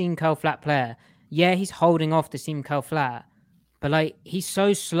he's the seam curl flat player. Yeah, he's holding off the seam curl flat, but he's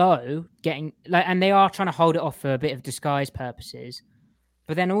so slow getting and they are trying to hold it off for a bit of disguise purposes.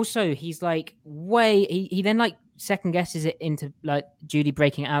 But then also he's he then second guesses it into Judy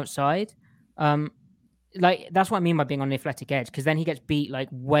breaking outside. That's what I mean by being on the athletic edge, because then he gets beat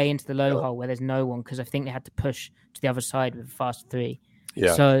way into the low hole where there's no one, because I think they had to push to the other side with a fast 3.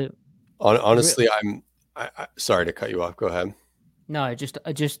 Yeah. So honestly, I'm sorry to cut you off. Go ahead. No, just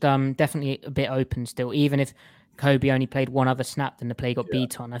definitely a bit open still. Even if Kobe only played one other snap and the play got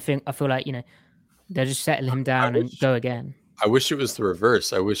beat on, I feel they'll just settle him down and go again. I wish it was the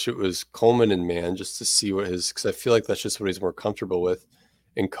reverse. I wish it was Coleman and man, just to see because I feel that's just what he's more comfortable with.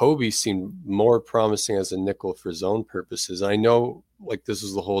 And Kobe seemed more promising as a nickel for zone purposes. I know this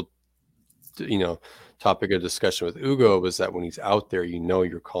is the whole, topic of discussion with Ugo, was that when he's out there,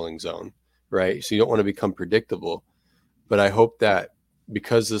 you're calling zone, right? So you don't want to become predictable. But I hope that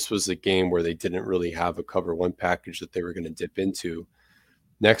because this was a game where they didn't really have a cover 1 package that they were going to dip into,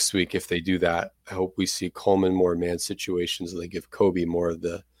 next week, if they do that, I hope we see Coleman more man situations and they give Kobe more of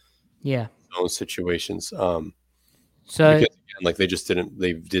the zone situations. So because, again,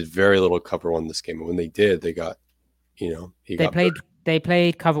 they did very little cover 1 this game. And when they did, they got, they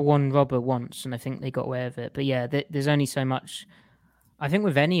played cover 1 robber once, and I think they got away with it. But yeah, there's only so much. I think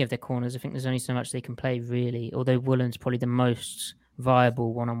with any of their corners, I think there's only so much they can play, really. Although Woolen's probably the most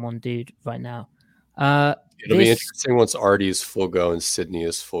viable one-on-one dude right now. It'll be interesting once Artie is full go and Sydney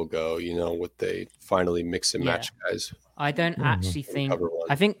is full go. What they finally mix and match guys. I don't actually think.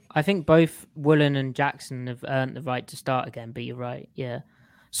 I think both Woolen and Jackson have earned the right to start again. But you're right, yeah.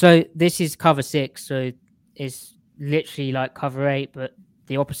 So this is cover 6, so it's literally like cover 8, but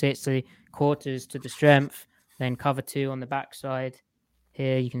the opposite. So quarters to the strength, then cover 2 on the backside.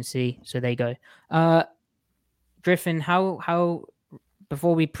 Here you can see. So there you go. Griffin, how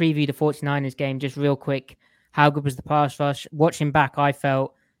before we preview the 49ers game, just real quick, how good was the pass rush? Watching back, I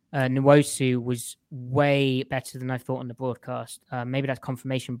felt Nwosu was way better than I thought on the broadcast. Maybe that's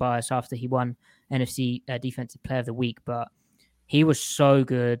confirmation bias after he won NFC Defensive Player of the Week, but he was so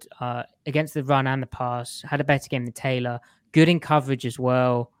good against the run and the pass. Had a better game than Taylor. Good in coverage as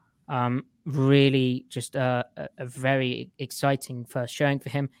well. Really just a very exciting first showing for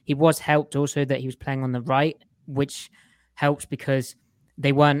him. He was helped also that he was playing on the right, which helps because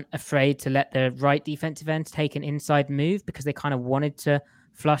they weren't afraid to let the right defensive ends take an inside move because they kind of wanted to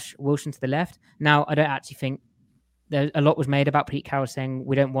flush Wilson to the left. Now, I don't actually think a lot was made about Pete Carroll saying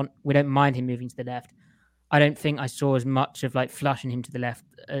we don't mind him moving to the left. I don't think I saw as much of like flushing him to the left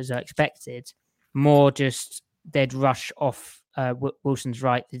as I expected. More just they'd rush off Wilson's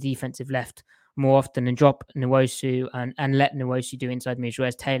right, the defensive left, more often and drop Nwosu and let Nwosu do inside moves,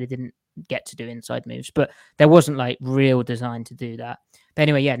 whereas Taylor didn't get to do inside moves. But there wasn't like real design to do that. But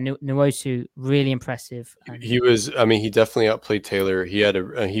anyway, yeah, Nwosu, really impressive. He was, I mean, he definitely outplayed Taylor.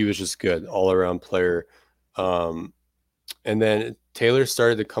 He was just good all around player. And then Taylor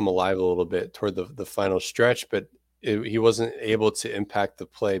started to come alive a little bit toward the final stretch, but he wasn't able to impact the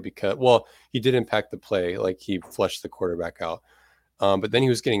play because, well, he did impact the play. Like he flushed the quarterback out. But then he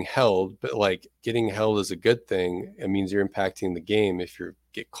was getting held, but like getting held is a good thing. It means you're impacting the game if you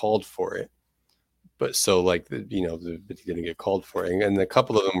get called for it. But so like, but he didn't get called for it. And a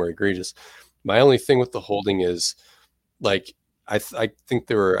couple of them were egregious. My only thing with the holding is like, I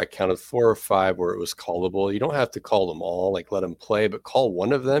think I counted 4 or 5 where it was callable. You don't have to call them all, like let them play, but call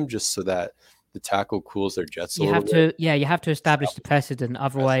one of them just so that the tackle cools their jets a little bit. You have to establish the precedent.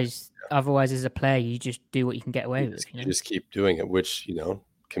 Otherwise, as a player, you just do what you can get away with. You just keep doing it, which,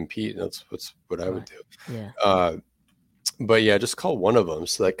 compete. That's what I would do. Yeah. But yeah, just call one of them.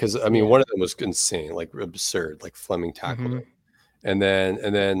 So that, because I mean, one of them was insane, like absurd, like Fleming tackled him. And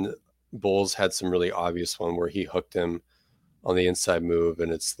then Bulls had some really obvious one where he hooked him on the inside move,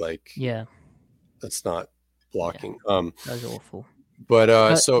 and it's like, that's not blocking. That was awful.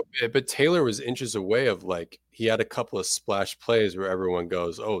 But Taylor was inches away of like, he had a couple of splash plays where everyone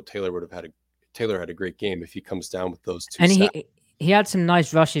goes, oh, Taylor had a great game if he comes down with those two. And he had some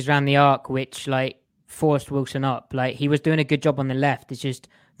nice rushes around the arc, which like forced Wilson up. Like he was doing a good job on the left. It's just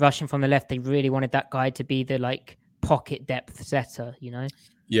rushing from the left. They really wanted that guy to be the like pocket depth setter,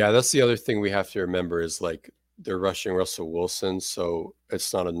 Yeah, that's the other thing we have to remember is like they're rushing Russell Wilson, so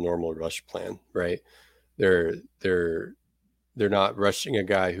it's not a normal rush plan, right? They're not rushing a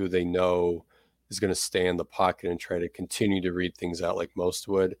guy who they know is going to stay in the pocket and try to continue to read things out like most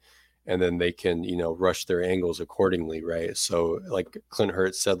would. And then they can, rush their angles accordingly, right? So like Clint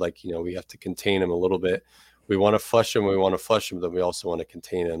Hurtt said, like, we have to contain him a little bit. We want to flush him, but we also want to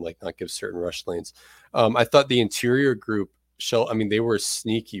contain him, like not give certain rush lanes. I thought the interior group, they were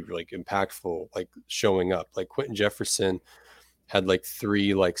sneaky, like impactful, like showing up. Like Quentin Jefferson had like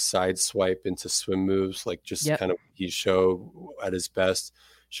 3 like side swipe into swim moves, like just kind of he showed at his best.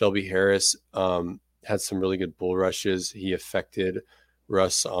 Shelby Harris had some really good bull rushes. He affected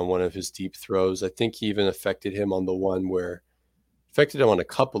Russ on one of his deep throws. I think he even affected him on a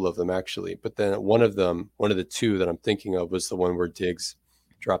couple of them actually. But then one of the 2 that I'm thinking of was the one where Diggs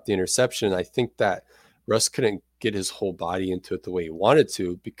dropped the interception. I think that Russ couldn't get his whole body into it the way he wanted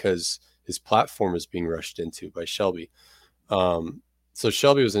to because his platform was being rushed into by Shelby. So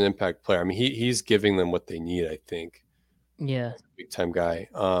Shelby was an impact player. I mean, he's giving them what they need, I think. Yeah. Big time guy.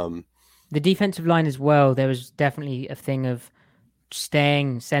 The defensive line as well, there was definitely a thing of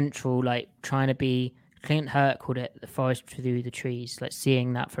staying central, like trying to be, Clint Hurtt called it the forest through the trees, like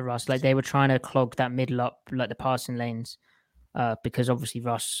seeing that for Russ. Like they were trying to clog that middle up, like the passing lanes, because obviously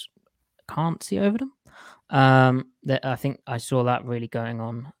Russ can't see over them. I think I saw that really going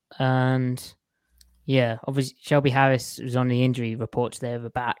on. And yeah, obviously Shelby Harris was on the injury reports there of a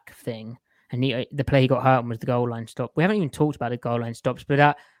back thing, and the play he got hurt on was the goal line stop. We haven't even talked about the goal line stops, but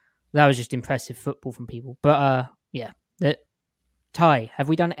that was just impressive football from people. But Ty, have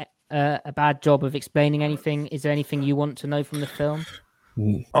we done a bad job of explaining anything? Is there anything you want to know from the film?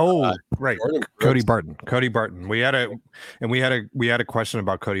 Oh, right, Cody Barton. We had a question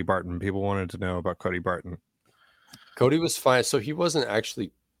about Cody Barton. People wanted to know about Cody Barton. Cody was fine, so he wasn't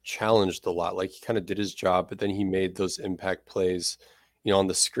actually challenged a lot. Like he kind of did his job, but then he made those impact plays, on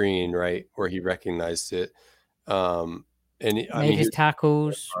the screen, right, where he recognized it. And made his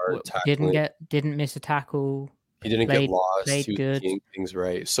tackles. Didn't miss a tackle. He didn't get lost. He was good. Things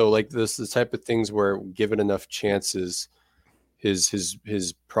right. So like this, the type of things where given enough chances,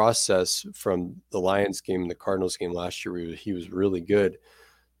 his process from the Lions game and the Cardinals game last year, he was really good,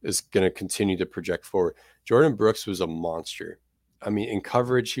 is going to continue to project forward. Jordan Brooks was a monster. I mean, in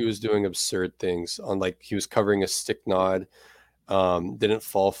coverage, he was doing absurd things. He was covering a stick nod, didn't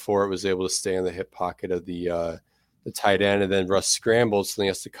fall for it, was able to stay in the hip pocket of the tight end, and then Russ scrambled, so he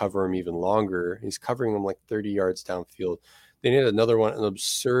has to cover him even longer. He's covering him like 30 yards downfield. They need another one, an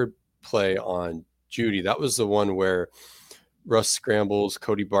absurd play on Judy. That was the one where Russ scrambles.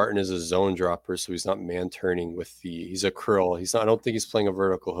 Cody Barton is a zone dropper, so he's not man turning he's a curl. I don't think he's playing a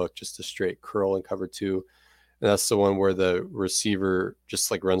vertical hook, just a straight curl in cover 2. And that's the one where the receiver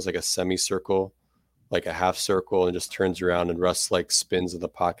just like runs like a semicircle, like a half circle, and just turns around, and Russ like spins in the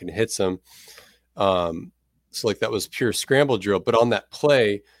pocket and hits him. So like that was pure scramble drill. But on that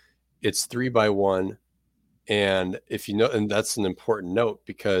play, it's 3-by-1. And if you know, and that's an important note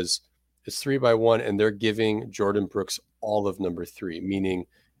because it's 3-by-1 and they're giving Jordan Brooks all of number 3, meaning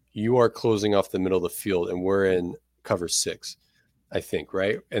you are closing off the middle of the field and we're in cover 6, I think,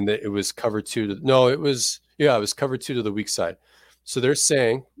 right? And that it was cover 2 it was cover 2 to the weak side. So they're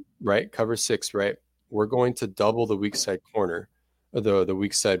saying, right, cover 6, right? We're going to double the weak side corner, or the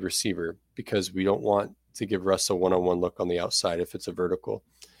weak side receiver, because we don't want to give Russ a one-on-one look on the outside if it's a vertical.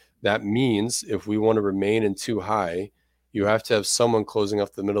 That means if we want to remain in 2 high, you have to have someone closing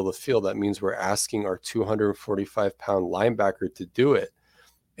off the middle of the field. That means we're asking our 245-pound linebacker to do it.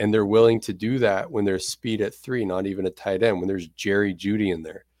 And they're willing to do that when there's speed at 3, not even a tight end, when there's Jerry Jeudy in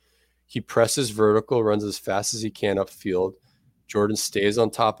there. He presses vertical, runs as fast as he can upfield. Jordan stays on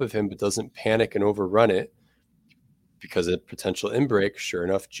top of him, but doesn't panic and overrun it because of potential in-break. Sure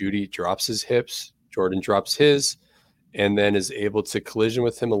enough, Jeudy drops his hips, Jordan drops his, and then is able to collision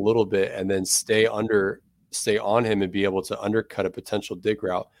with him a little bit and then stay on him and be able to undercut a potential dig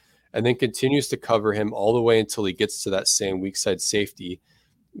route, and then continues to cover him all the way until he gets to that same weak side safety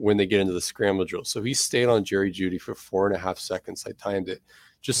when they get into the scramble drill. So he stayed on Jerry Jeudy for 4.5 seconds. I timed it.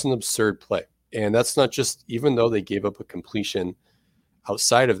 Just an absurd play. And that's not just, even though they gave up a completion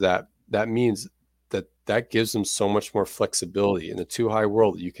outside of that, that means that gives them so much more flexibility in the 2 high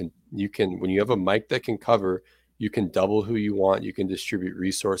world. You can, when you have a Mike that can cover, you can double who you want. You can distribute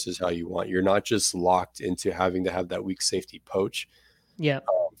resources how you want. You're not just locked into having to have that weak safety poach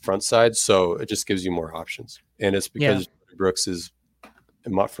front side. So it just gives you more options. And it's because Brooks is,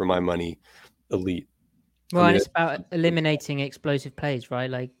 for my money, elite. Well, and it's about eliminating explosive plays, right?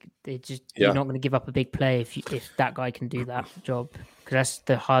 Like you're not going to give up a big play if that guy can do that job, because that's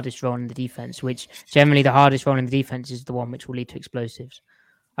the hardest role in the defense, which generally the hardest role in the defense is the one which will lead to explosives.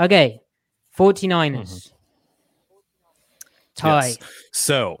 Okay, 49ers. Ty. Yes.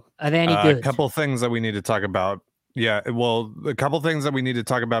 So, are there any good? A couple things that we need to talk about. Yeah, well, a couple things that we need to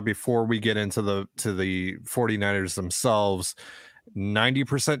talk about before we get into the 49ers themselves.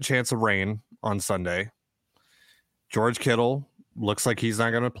 90% chance of rain on Sunday. George Kittle looks like he's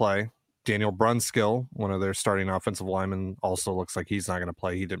not going to play. Daniel Brunskill, one of their starting offensive linemen, also looks like he's not going to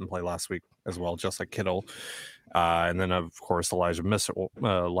play. He didn't play last week as well, just like Kittle. And then, of course, Elijah Mitchell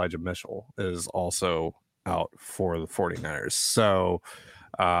is also out for the 49ers. So,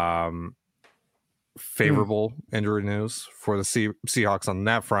 favorable injury news for the Seahawks on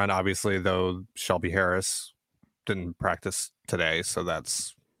that front. Obviously, though, Shelby Harris didn't practice today, so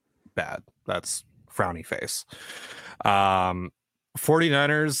that's bad. That's frowny face.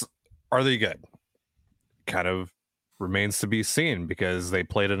 49ers, are they good? Kind of remains to be seen, because they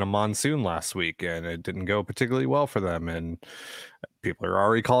played in a monsoon last week and it didn't go particularly well for them, and people are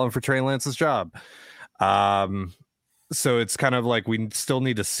already calling for Trey Lance's job. So it's kind of like we still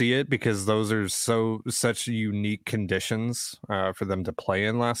need to see it, because those are such unique conditions for them to play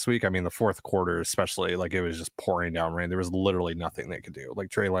in last week. I mean, the fourth quarter especially, like, it was just pouring down rain. There was literally nothing they could do. Like,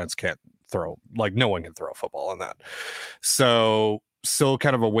 Trey Lance can't throw, like, no one can throw a football on that. So still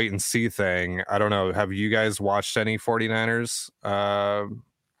kind of a wait and see thing. I don't know. Have you guys watched any 49ers,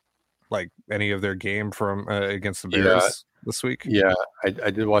 like any of their game from against the Bears this week? Yeah, I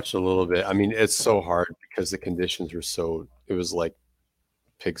did watch a little bit. I mean, it's so hard because the conditions were it was like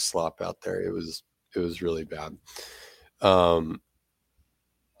pig slop out there. It was really bad.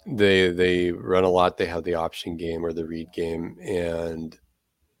 They run a lot. They have the option game or the read game, and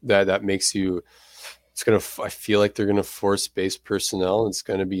that makes you, I feel like they're gonna force base personnel. It's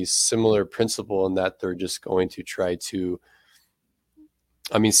gonna be similar principle in that they're just going to try to,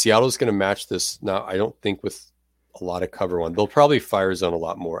 I mean, Seattle's gonna match this. Now, I don't think with a lot of cover one. They'll probably fire zone a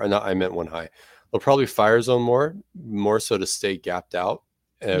lot more. And I meant one high. They'll probably fire zone more so to stay gapped out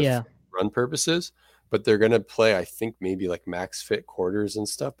for run purposes. But they're going to play, I think, maybe like max fit quarters and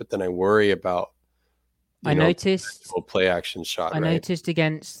stuff. But then I worry about noticed play action shot. I noticed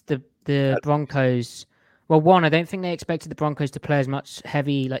against the Broncos. Well, one, I don't think they expected the Broncos to play as much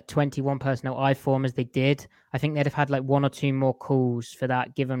heavy, like 21 personnel I form as they did. I think they'd have had like 1 or 2 more calls for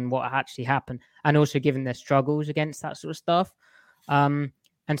that, given what actually happened, and also given their struggles against that sort of stuff. And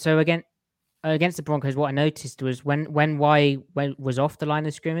so against the Broncos, what I noticed was when Y was off the line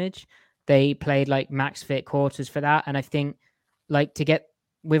of scrimmage, they played like max fit quarters for that. And I think like to get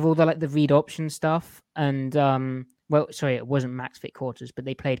with all the like the read option stuff and it wasn't max fit quarters, but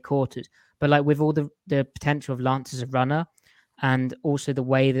they played quarters. But like with all the potential of Lance as a runner, and also the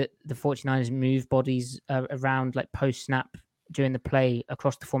way that the 49ers move bodies around like post snap during the play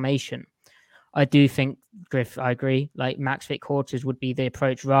across the formation, I do think, Griff, I agree, like max fit quarters would be the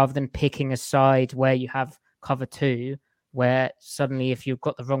approach rather than picking a side where you have cover 2. where suddenly if you've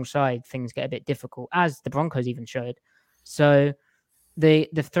got the wrong side, things get a bit difficult, as the Broncos even showed. So the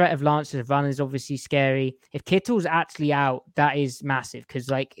threat of Lance's run is obviously scary. If Kittle's actually out, that is massive because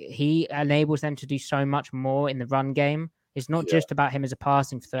like he enables them to do so much more in the run game. It's not just about him as a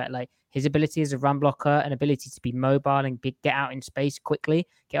passing threat. Like his ability as a run blocker and ability to be mobile and get out in space quickly,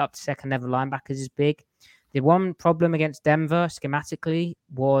 get up to second level linebackers is big. The one problem against Denver schematically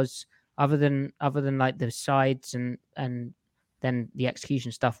was other than like the sides and then the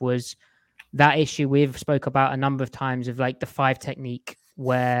execution stuff was that issue we've spoke about a number of times of like the 5 technique,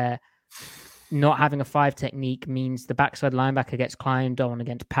 where not having a 5 technique means the backside linebacker gets climbed on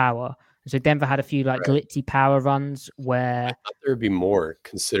against power. So Denver had a few like glitzy power runs where I thought there would be more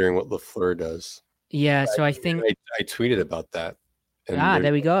considering what LaFleur does. Yeah, so I think I tweeted about that. And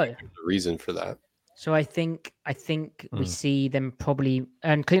there we go. There's a reason for that. So I think we see them probably,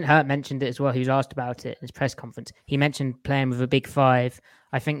 and Clint Hurt mentioned it as well. He was asked about it in his press conference. He mentioned playing with a big 5.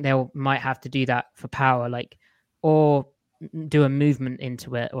 I think they might have to do that for power, like, or do a movement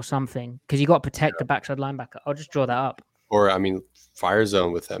into it or something, because you got to protect the backside linebacker. I'll just draw that up. Or I mean, fire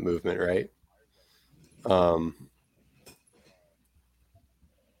zone with that movement, right?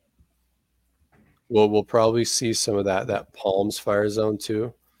 We'll probably see some of that Palms fire zone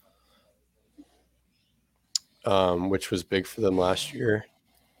too. Which was big for them last year.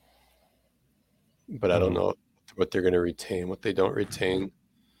 But I don't know what they're going to retain, what they don't retain.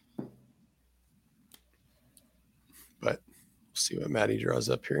 But we'll see what Maddie draws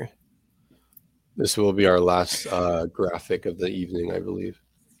up here. This will be our last graphic of the evening, I believe.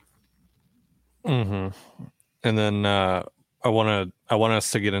 Mm-hmm. And then I want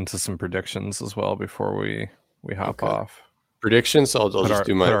us to get into some predictions as well before we hop off. Predictions? I'll just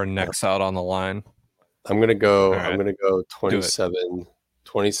do my put our necks out on the line. I'm gonna go. Right. I'm gonna go 27-20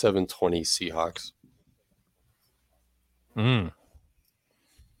 Seahawks.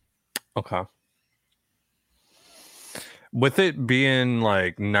 Okay. With it being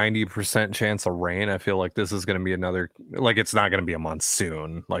like 90% chance of rain, I feel like this is going to be another. Like it's not going to be a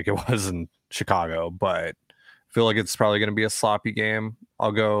monsoon like it was in Chicago, but I feel like it's probably going to be a sloppy game.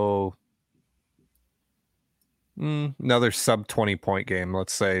 I'll go another sub 20 point game.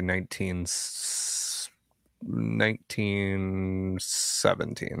 Let's say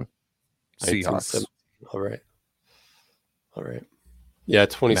 19-17 Seahawks. All right. Yeah,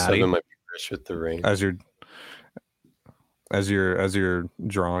 27 Maddie, might be fresh with the rain. As you're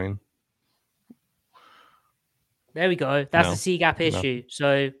drawing. There we go. That's a C-gap issue.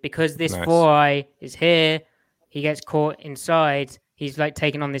 So because this 4-eye is here, he gets caught inside. He's like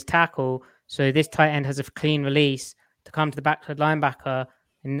taking on this tackle. So this tight end has a clean release to come to the backside linebacker.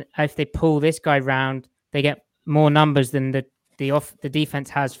 And if they pull this guy round, they get more numbers than the defense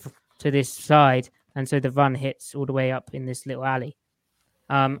has to this side, and so the run hits all the way up in this little alley.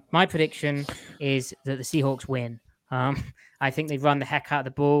 My prediction is that the Seahawks win. I think they run the heck out of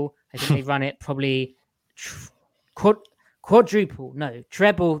the ball. I think they run it probably treble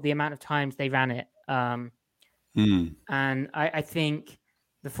the amount of times they ran it. And I think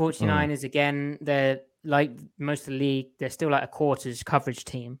the 49ers, again, they're like most of the league, they're still like a quarters coverage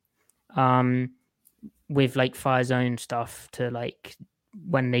team. With like fire zone stuff to like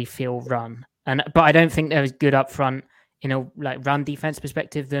when they feel run, but I don't think they're as good up front in a like run defense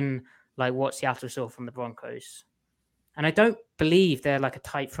perspective than like what Seattle saw from the Broncos. And I don't believe they're like a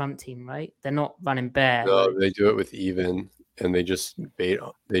tight front team, right? They're not running bare. No, they do it with even, and they just bait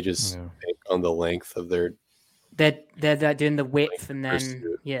on the length of their. They're doing the width and then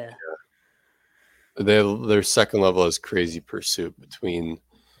pursuit. Yeah. Their second level is crazy pursuit between.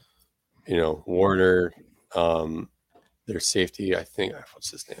 Warner, their safety, I think,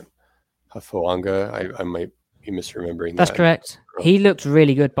 what's his name? Hafawanga. I might be misremembering That's correct. He looked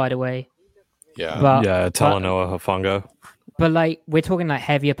really good, by the way. Yeah. Talanoa Hafanga. But like, we're talking like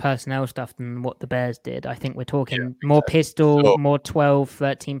heavier personnel stuff than what the Bears did. I think we're talking more pistol, more 12,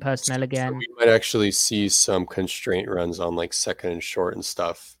 13 personnel again. So we might actually see some constraint runs on like second and short and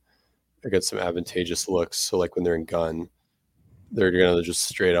stuff. They get some advantageous looks. So like when they're in gun, they're going to just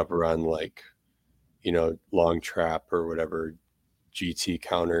straight up run like, long trap or whatever, GT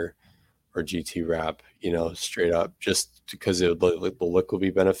counter or GT wrap, straight up, just because the look will be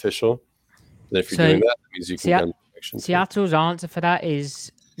beneficial. And if you're doing that, that means you can gun protection. Seattle's answer for that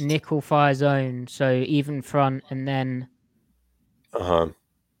is nickel fire zone. So even front and then. Oh,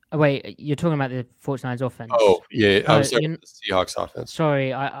 wait, you're talking about the 49ers offense. Oh, yeah. I was talking about the Seahawks offense.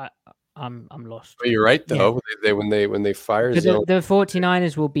 Sorry, I'm lost. But you're right though. Yeah. When they fire zone, the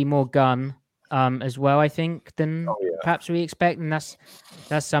 49ers will be more gun as well, I think, than perhaps we expect, and that's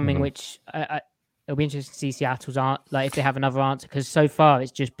something which it'll be interesting to see Seattle's like if they have another answer, because so far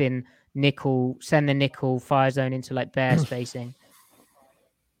it's just been nickel, send the nickel, fire zone into like bear spacing.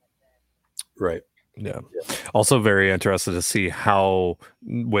 Right. Yeah. Also very interested to see how,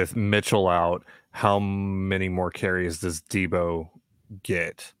 with Mitchell out, how many more carries does Debo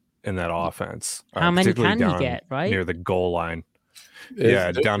get in that offense? How many can he get, right? Near the goal line.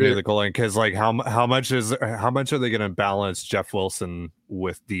 Down near the goal line. Because like how much are they going to balance Jeff Wilson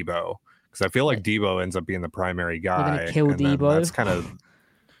with Debo? Because I feel like Debo ends up being the primary guy. They're going to kill Debo. That's kind of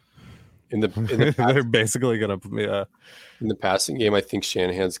they're basically going to in the passing game. I think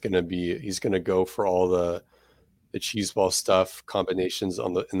Shanahan's going to go for all the cheese ball stuff, combinations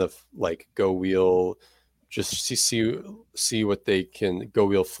in the like go wheel, just to see what they can, go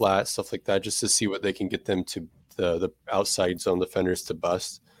wheel flat, stuff like that, just to see what they can get them to the outside zone defenders to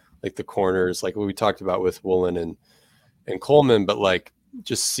bust, like the corners, like what we talked about with Woolen and Coleman, but like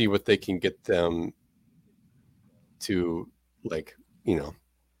just see what they can get them to, like,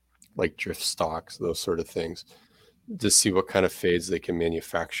 like drift stocks, those sort of things, to see what kind of fades they can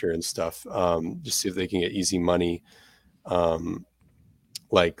manufacture and stuff. Just see if they can get easy money,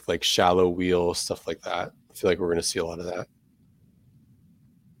 like shallow wheel, stuff like that. I feel like we're going to see a lot of that.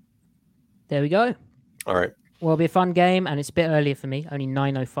 There we go. All right. Well, it'll be a fun game, and it's a bit earlier for me, only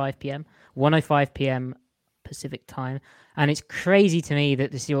 9:05 p.m., 1:05 p.m. Pacific time. And it's crazy to me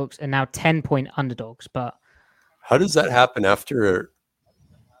that the Seahawks are now 10-point underdogs. But how does that happen after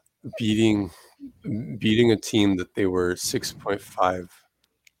beating a team that they were 6.5?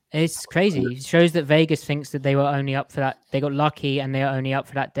 It's crazy. It shows that Vegas thinks that they were only up for that. They got lucky, and they are only up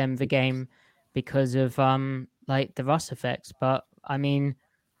for that Denver game because of like the Russ effects. But I mean,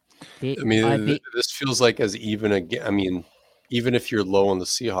 this feels like as even again. I mean, even if you're low on the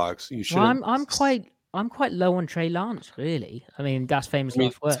Seahawks, you should. Well, I'm quite low on Trey Lance, really. I mean, that's famous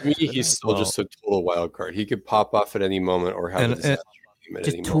last words. To me, he's still just a total wild card. He could pop off at any moment or have a disaster game at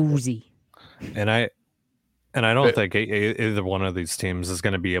any moment. And I don't think either one of these teams is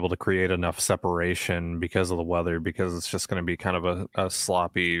going to be able to create enough separation because of the weather, because it's just going to be kind of a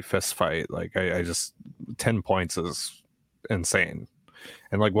sloppy fist fight. Like I just 10 points is insane.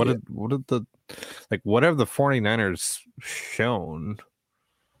 And like what have the 49ers shown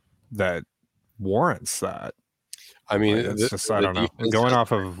that warrants that? I mean, like, it's just, I don't know. Going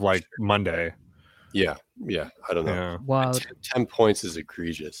off of like Monday. Yeah. I don't know. Yeah. Wow. 10 points is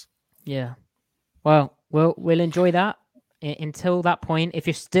egregious. Yeah. Well, we'll enjoy that. Until that point, if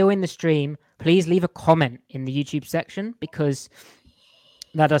you're still in the stream, please leave a comment in the YouTube section, because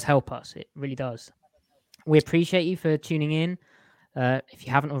that does help us. It really does. We appreciate you for tuning in. If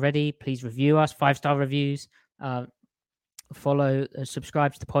you haven't already, please review us, 5-star reviews. Follow,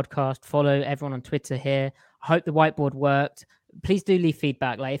 subscribe to the podcast. Follow everyone on Twitter here. I hope the whiteboard worked. Please do leave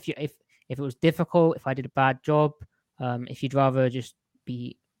feedback. Like if it was difficult, if I did a bad job, if you'd rather just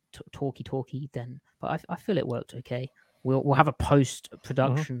be talky, then. But I feel it worked okay. We'll have a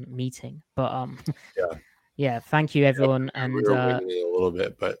post-production meeting. But yeah. Thank you everyone. And we were winging it a little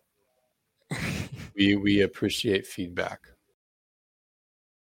bit, but we appreciate feedback.